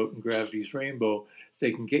Pynchon wrote in Gravity's Rainbow,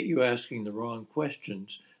 they can get you asking the wrong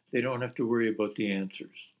questions. They don't have to worry about the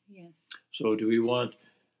answers. Yes. So do we want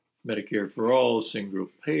Medicare for all, single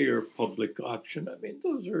payer, public option? I mean,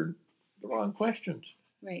 those are the wrong questions.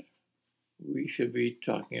 Right. We should be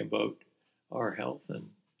talking about our health and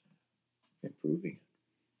improving it.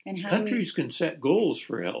 And countries can set goals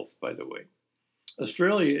for health, by the way.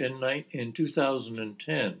 Australia in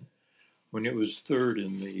 2010, when it was third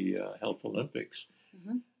in the Health Olympics,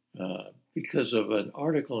 mm-hmm. Because of an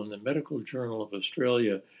article in the Medical Journal of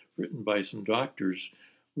Australia written by some doctors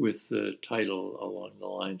with the title along the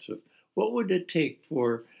lines of, what would it take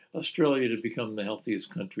for Australia to become the healthiest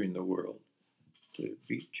country in the world to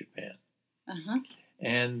beat Japan? Uh-huh.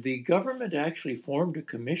 And the government actually formed a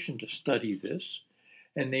commission to study this,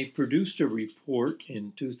 and they produced a report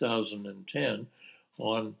in 2010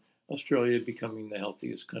 on Australia becoming the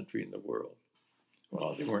healthiest country in the world.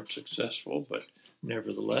 Well, they weren't successful, but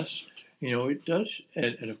nevertheless, it does.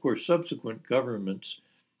 And of course, subsequent governments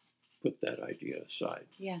put that idea aside.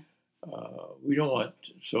 Yeah. We don't want,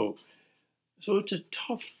 so it's a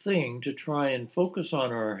tough thing to try and focus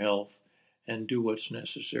on our health and do what's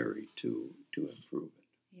necessary to improve it.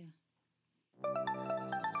 Yeah.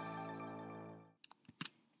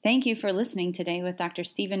 Thank you for listening today with Dr.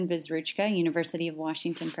 Stephen Bezruchka, University of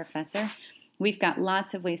Washington professor. We've got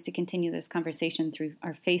lots of ways to continue this conversation through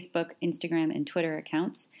our Facebook, Instagram, and Twitter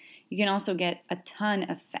accounts. You can also get a ton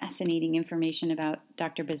of fascinating information about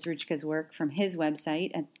Dr. Bezruchka's work from his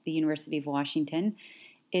website at the University of Washington.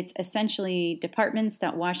 It's essentially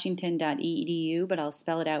departments.washington.edu, but I'll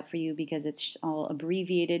spell it out for you because it's all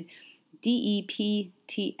abbreviated.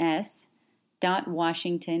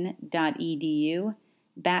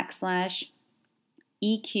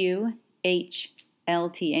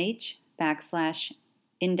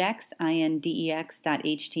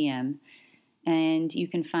 And you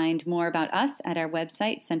can find more about us at our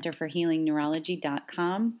website,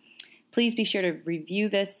 centerforhealingneurology.com. Please be sure to review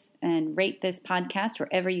this and rate this podcast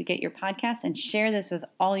wherever you get your podcasts, and share this with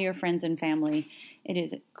all your friends and family. It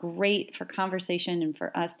is great for conversation and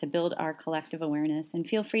for us to build our collective awareness. And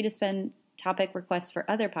feel free to send topic requests for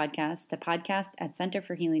other podcasts to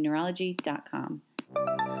podcast@centerforhealingneurology.com.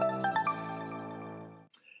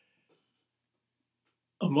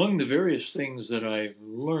 Among the various things that I've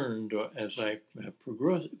learned as I have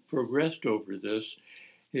progressed over this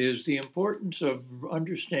is the importance of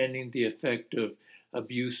understanding the effect of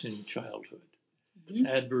abuse in childhood, mm-hmm.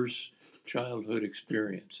 adverse childhood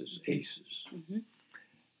experiences, ACEs. Mm-hmm.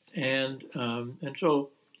 And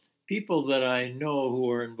so people that I know who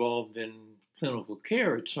are involved in clinical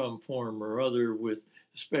care at some form or other with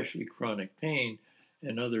especially chronic pain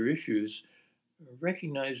and other issues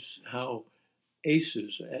recognize how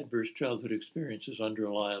ACEs, adverse childhood experiences,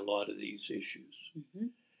 underlie a lot of these issues. Mm-hmm.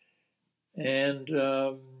 And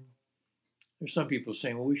there's some people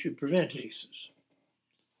saying, well, we should prevent ACEs.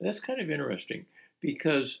 That's kind of interesting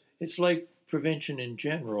because it's like prevention in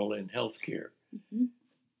general in healthcare. Mm-hmm.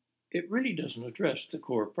 It really doesn't address the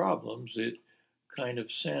core problems. It kind of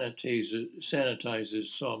sanitizes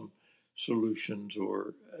some solutions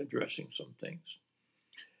or addressing some things.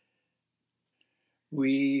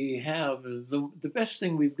 We have the best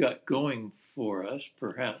thing we've got going for us,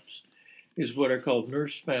 perhaps, is what are called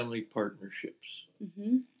nurse-family partnerships.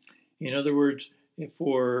 Mm-hmm. In other words,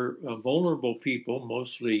 for vulnerable people,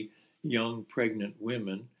 mostly young pregnant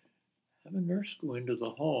women, have a nurse go into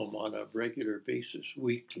the home on a regular basis,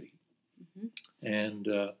 weekly, mm-hmm. and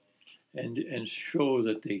show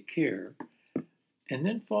that they care, and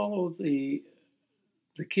then follow the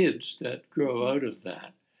kids that grow out of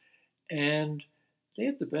that, and they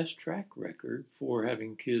have the best track record for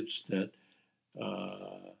having kids that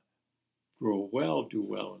grow well, do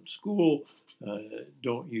well in school,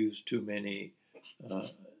 don't use too many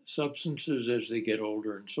substances as they get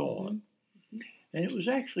older, and so on. Mm-hmm. And it was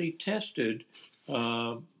actually tested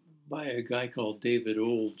by a guy called David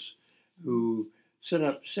Olds, who set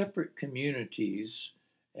up separate communities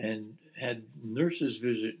and had nurses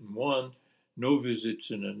visit in one, no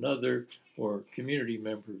visits in another, or community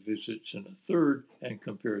member visits in a third, and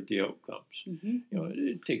compared the outcomes. Mm-hmm. You know,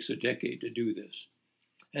 it takes a decade to do this.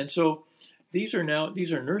 And so these are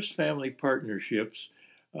nurse-family partnerships.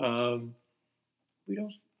 We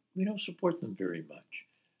don't support them very much.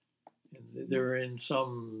 And they're in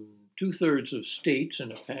some 2/3 of states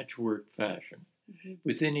in a patchwork fashion. Mm-hmm.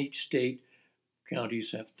 Within each state,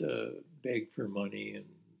 counties have to beg for money, and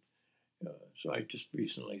so I just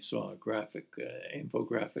recently saw a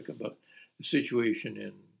infographic about the situation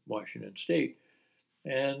in Washington State,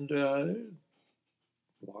 and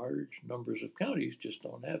large numbers of counties just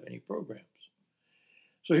don't have any programs.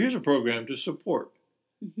 So here's a program to support.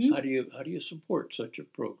 Mm-hmm. How do you support such a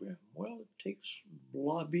program? Well, it takes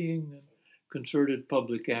lobbying and concerted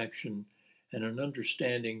public action and an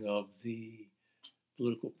understanding of the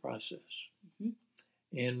political process. Mm-hmm.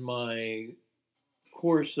 In my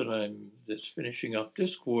course that's finishing up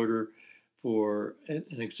this quarter for an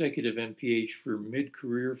executive MPH for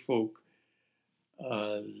mid-career folk,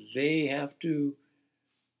 they have to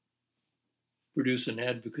produce an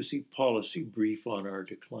advocacy policy brief on our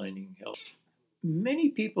declining health. Many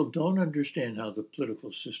people don't understand how the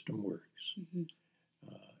political system works,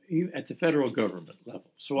 even at the federal government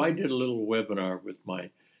level. So I did a little webinar with my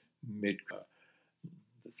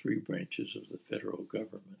the three branches of the federal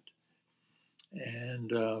government,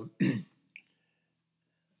 and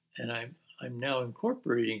and I'm now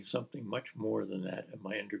incorporating something much more than that in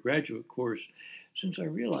my undergraduate course, since I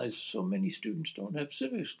realize so many students don't have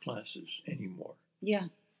civics classes anymore. Yeah.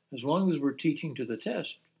 As long as we're teaching to the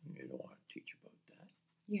test, you don't want to teach about that.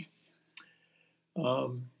 Yes.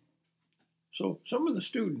 So some of the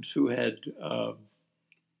students who had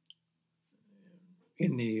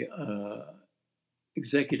in the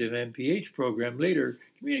executive MPH program later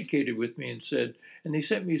communicated with me and they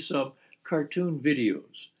sent me some cartoon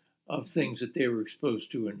videos of things that they were exposed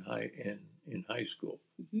to in high school.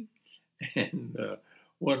 Mm-hmm. And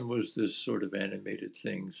one was this sort of animated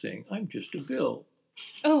thing saying, "I'm just a bill."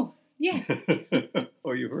 Oh, yes.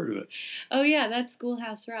 Oh, you heard of it? Oh, yeah, that's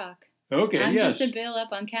Schoolhouse Rock. Okay, I'm yes. just a bill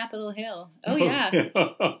up on Capitol Hill. Oh, yeah.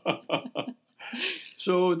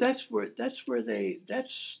 So that's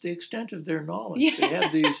the extent of their knowledge. Yeah.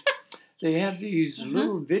 They have these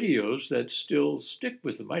little videos that still stick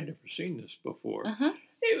with them. I'd never seen this before.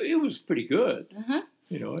 It was pretty good.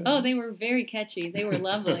 You know. Oh, they were very catchy. They were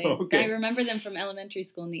lovely. Okay. I remember them from elementary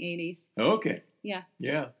school in the 80s. Okay. Yeah.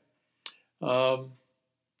 Yeah. So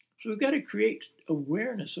we've got to create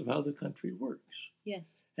awareness of how the country works. Yes.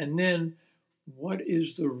 And then what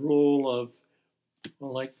is the role of,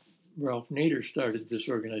 well, like Ralph Nader started this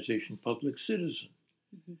organization, Public Citizen.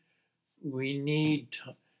 Mm-hmm. We need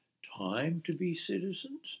time to be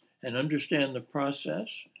citizens and understand the process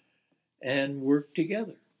and work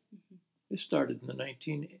together. Mm-hmm. This started in the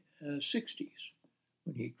 1960s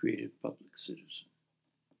when he created Public Citizen.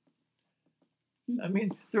 Mm-hmm. I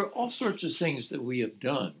mean, there are all sorts of things that we have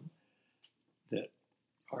done that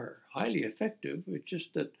are highly effective. It's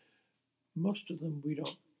just that most of them we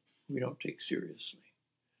don't take seriously.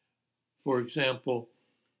 For example,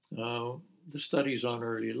 the studies on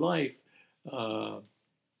early life. There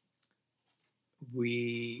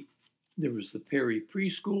was the Perry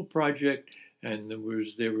Preschool Project, and there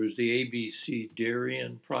was the ABC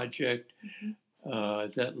Darien Project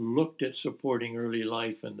that looked at supporting early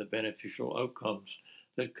life and the beneficial outcomes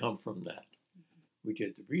that come from that. Mm-hmm. We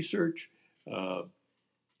did the research.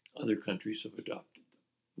 Other countries have adopted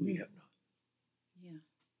them. We have not. Yeah.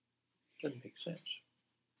 Doesn't make sense.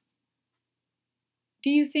 Do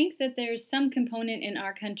you think that there's some component in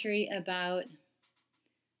our country about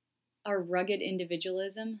our rugged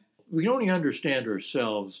individualism? We only understand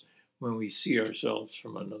ourselves when we see ourselves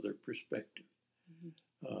from another perspective.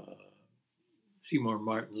 Mm-hmm. Seymour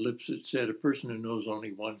Martin Lipset said, "A person who knows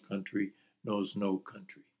only one country knows no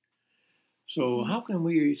country." So how can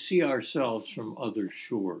we see ourselves from other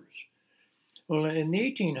shores? Well, in the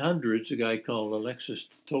 1800s, a guy called Alexis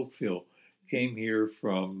de Tocqueville came here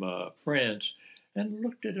from France and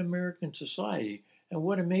looked at American society. And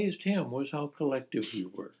what amazed him was how collective we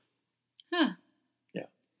were. Huh. Yeah.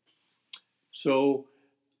 So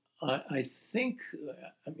I think,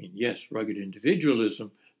 yes, rugged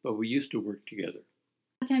individualism, but we used to work together.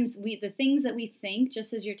 Sometimes the things that we think,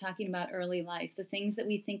 just as you're talking about early life, the things that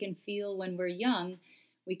we think and feel when we're young,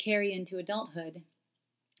 we carry into adulthood.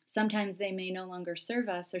 Sometimes they may no longer serve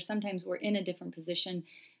us, or sometimes we're in a different position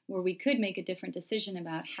where we could make a different decision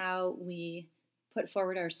about how we put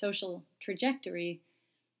forward our social trajectory,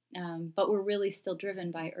 but we're really still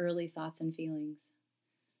driven by early thoughts and feelings.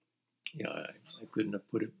 Yeah, I couldn't have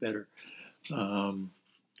put it better.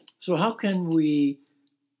 So how can we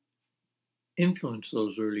influence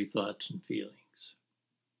those early thoughts and feelings?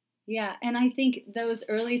 Yeah, and I think those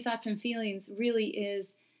early thoughts and feelings really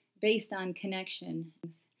is based on connection.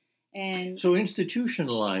 And so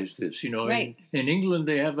institutionalize this. right. In England,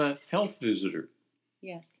 they have a health visitor.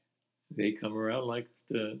 Yes. They come around like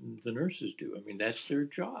the nurses do. I mean, that's their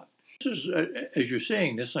job. This is, as you're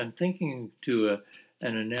saying this, I'm thinking to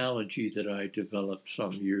an analogy that I developed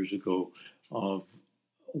some years ago of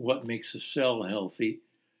what makes a cell healthy,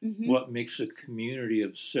 what makes a community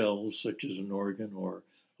of cells, such as an organ or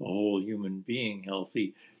a whole human being,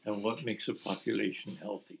 healthy, and what makes a population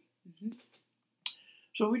healthy.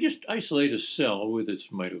 So we just isolate a cell with its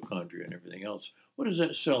mitochondria and everything else. What does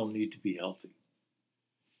that cell need to be healthy?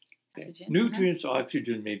 Okay. Oxygen. Nutrients,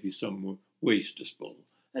 oxygen, maybe some waste disposal.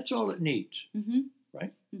 That's all it needs,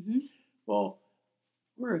 right? Well,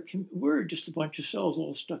 we're just a bunch of cells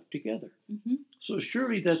all stuck together. So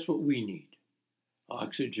surely that's what we need.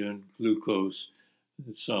 Oxygen, glucose,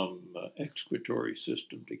 some excretory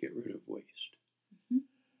system to get rid of waste.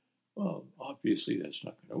 Well, obviously that's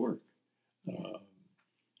not going to work.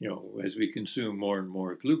 As we consume more and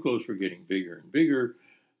more glucose, we're getting bigger and bigger.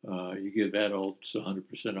 You give adults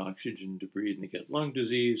 100% oxygen to breathe and they get lung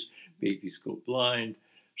disease. Babies go blind.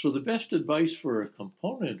 So the best advice for a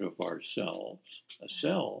component of our cells, a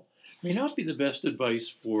cell, may not be the best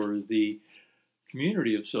advice for the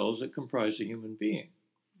community of cells that comprise a human being.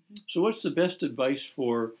 So what's the best advice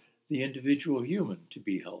for the individual human to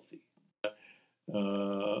be healthy?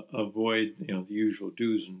 Avoid, the usual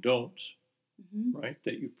do's and don'ts, right,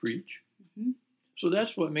 that you preach. So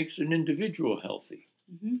that's what makes an individual healthy.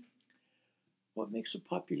 What makes a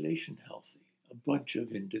population healthy? A bunch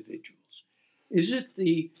of individuals. Is it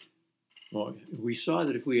we saw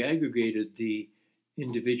that if we aggregated the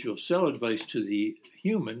individual cell advice to the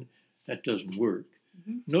human, that doesn't work.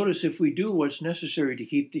 Notice if we do what's necessary to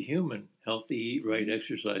keep the human healthy, eat right,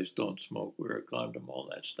 exercise, don't smoke, wear a condom, all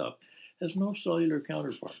that stuff, has no cellular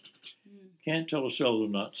counterpart. Can't tell a cell to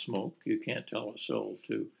not smoke. You can't tell a cell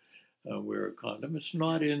to wear a condom. It's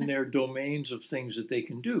not in their domains of things that they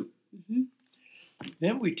can do.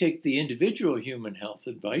 Then we take the individual human health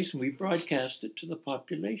advice and we broadcast it to the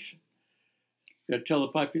population. You got to tell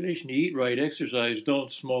the population to eat right, exercise,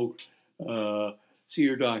 don't smoke, see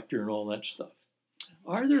your doctor, and all that stuff.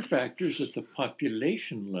 Are there factors at the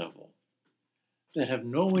population level that have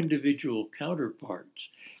no individual counterparts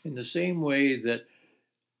in the same way that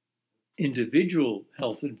individual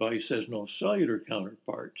health advice has no cellular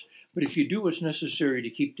counterparts? But if you do what's necessary to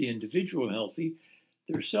keep the individual healthy,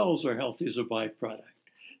 their cells are healthy as a byproduct.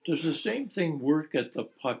 Does the same thing work at the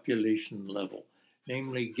population level?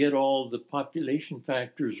 Namely, get all the population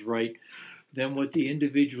factors right, then what the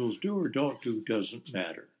individuals do or don't do doesn't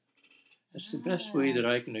matter. That's the best way that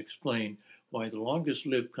I can explain why the longest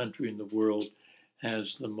lived country in the world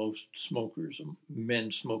has the most smokers,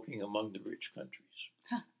 men smoking among the rich countries.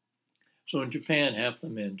 So in Japan, half the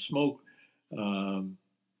men smoke.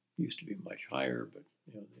 Used to be much higher, but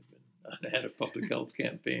they've had a public health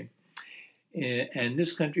campaign. And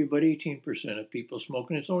this country, about 18% of people smoke,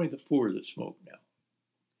 and it's only the poor that smoke now.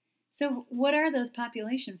 So what are those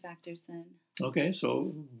population factors then? Okay,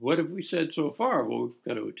 so what have we said so far? Well, we've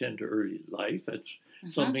got to attend to early life. That's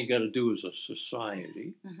something you got to do as a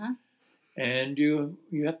society. And you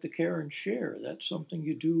have to care and share. That's something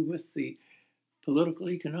you do with the political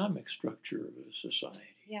economic structure of a society.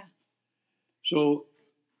 Yeah. So,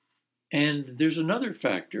 and there's another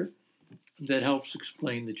factor that helps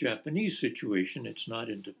explain the Japanese situation. It's not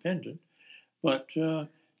independent, but do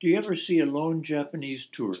you ever see a lone Japanese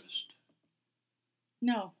tourist?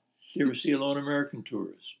 No. You ever see a lone American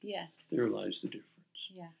tourist? Yes. There lies the difference.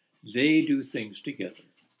 Yeah. They do things together.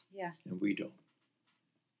 Yeah. And we don't.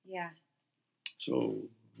 Yeah. So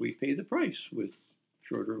we pay the price with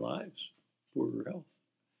shorter lives, poorer health.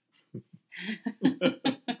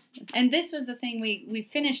 And this was the thing we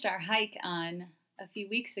finished our hike on a few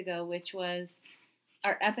weeks ago, which was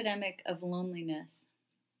our epidemic of loneliness.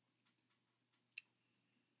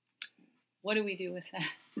 What do we do with that?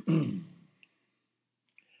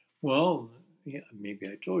 Well, yeah, maybe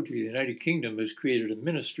I told you, the United Kingdom has created a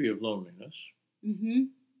ministry of loneliness. I don't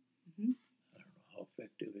know how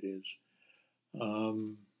effective it is. I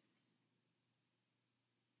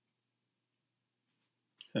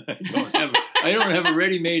don't have a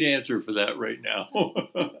ready-made answer for that right now.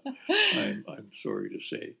 I'm sorry to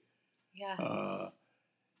say. Yeah.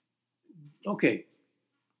 Okay.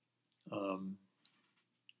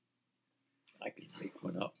 I can make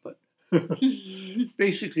one up, but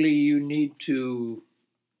basically you need to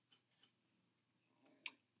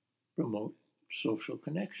promote social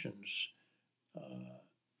connections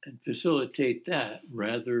and facilitate that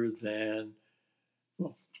rather than,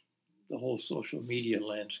 well, the whole social media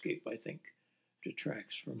landscape, I think,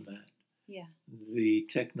 detracts from that. Yeah. The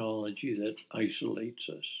technology that isolates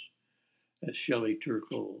us. As Shelley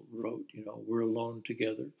Turkle wrote, we're alone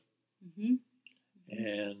together. Mm-hmm.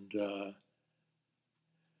 And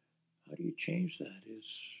how do you change that?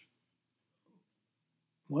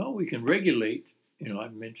 Well, we can regulate. I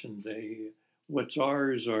mentioned what's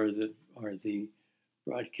ours are the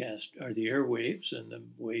broadcast, are the airwaves, and the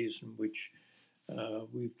ways in which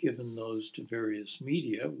we've given those to various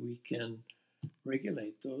media. We can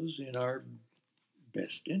regulate those in our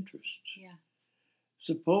best interests. Yeah.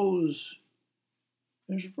 Suppose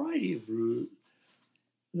there's a variety of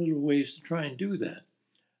little ways to try and do that.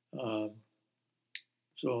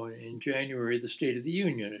 So in January, the State of the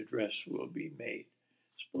Union address will be made.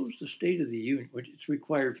 Suppose the State of the Union, which it's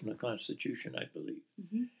required from the Constitution, I believe.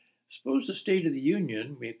 Mm-hmm. Suppose the State of the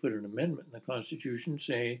Union may put an amendment in the Constitution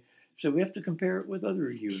saying, so we have to compare it with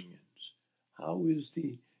other unions. How is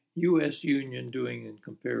the U.S. Union doing in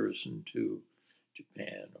comparison to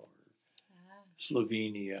Japan or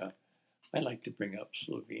Slovenia? I like to bring up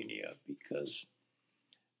Slovenia because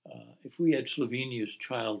if we had Slovenia's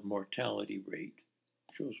child mortality rate,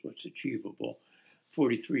 shows what's achievable,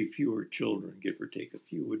 43 fewer children, give or take a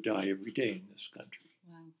few, would die every day in this country.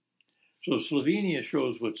 Wow. So Slovenia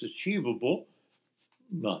shows what's achievable,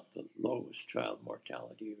 not the lowest child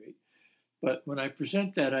mortality rate. But when I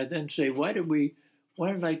present that, I then say, why did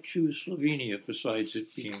I choose Slovenia besides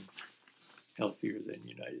it being healthier than the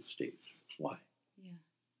United States? Why? Yeah.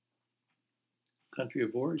 Country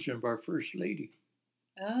of origin of our First Lady.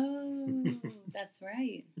 Oh, that's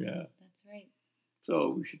right. Yeah. That's right. So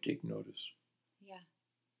we should take notice. Yeah.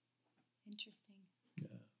 Interesting.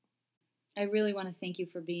 Yeah. I really want to thank you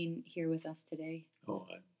for being here with us today. Oh,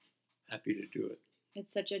 I'm happy to do it.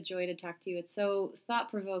 It's such a joy to talk to you. It's so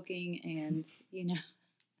thought-provoking, and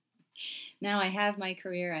now I have my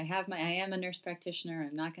career. I am a nurse practitioner.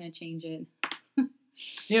 I'm not going to change it.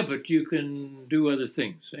 Yeah, but you can do other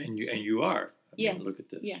things, and you are. Yes. Look at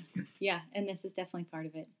this. Yeah, and this is definitely part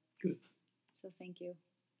of it. Good. So thank you.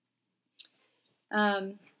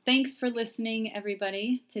 Thanks for listening,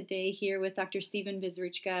 everybody. Today here with Dr. Stephen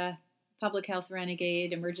Bizruchka, public health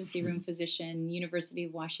renegade, emergency room physician, University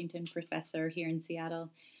of Washington professor here in Seattle.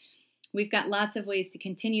 We've got lots of ways to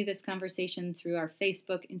continue this conversation through our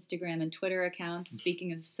Facebook, Instagram, and Twitter accounts.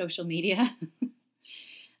 Speaking of social media,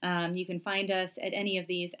 you can find us at any of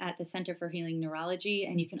these at the Center for Healing Neurology,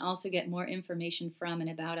 and you can also get more information from and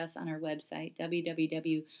about us on our website,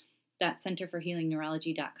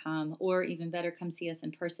 www.centerforhealingneurology.com, or even better, come see us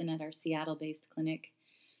in person at our Seattle-based clinic.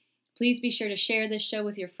 Please be sure to share this show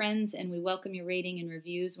with your friends, and we welcome your rating and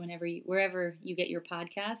reviews wherever you get your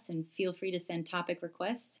podcasts, and feel free to send topic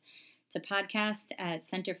requests to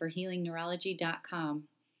podcast@centerforhealingneurology.com.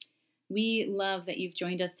 We love that you've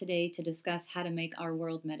joined us today to discuss how to make our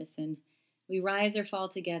world medicine. We rise or fall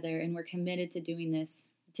together, and we're committed to doing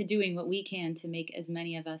what we can to make as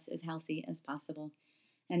many of us as healthy as possible.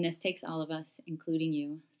 And this takes all of us, including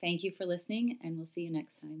you. Thank you for listening, and we'll see you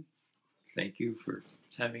next time. Thank you for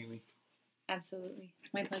having me. Absolutely.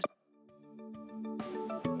 My pleasure.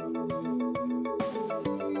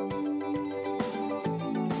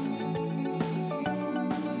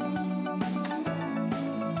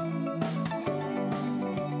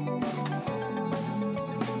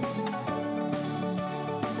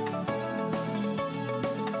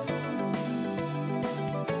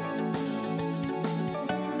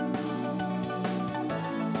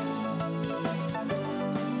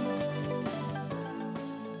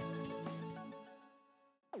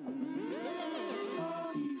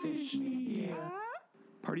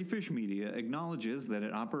 Partyfish Media acknowledges that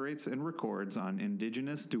it operates and records on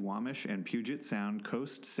indigenous Duwamish and Puget Sound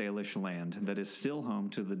Coast Salish land that is still home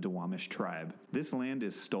to the Duwamish tribe. This land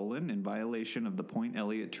is stolen in violation of the Point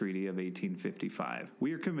Elliott Treaty of 1855.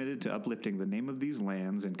 We are committed to uplifting the name of these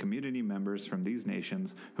lands and community members from these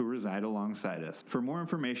nations who reside alongside us. For more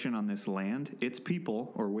information on this land, its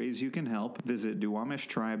people, or ways you can help, visit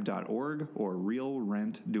duwamishtribe.org or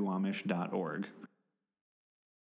realrentduwamish.org.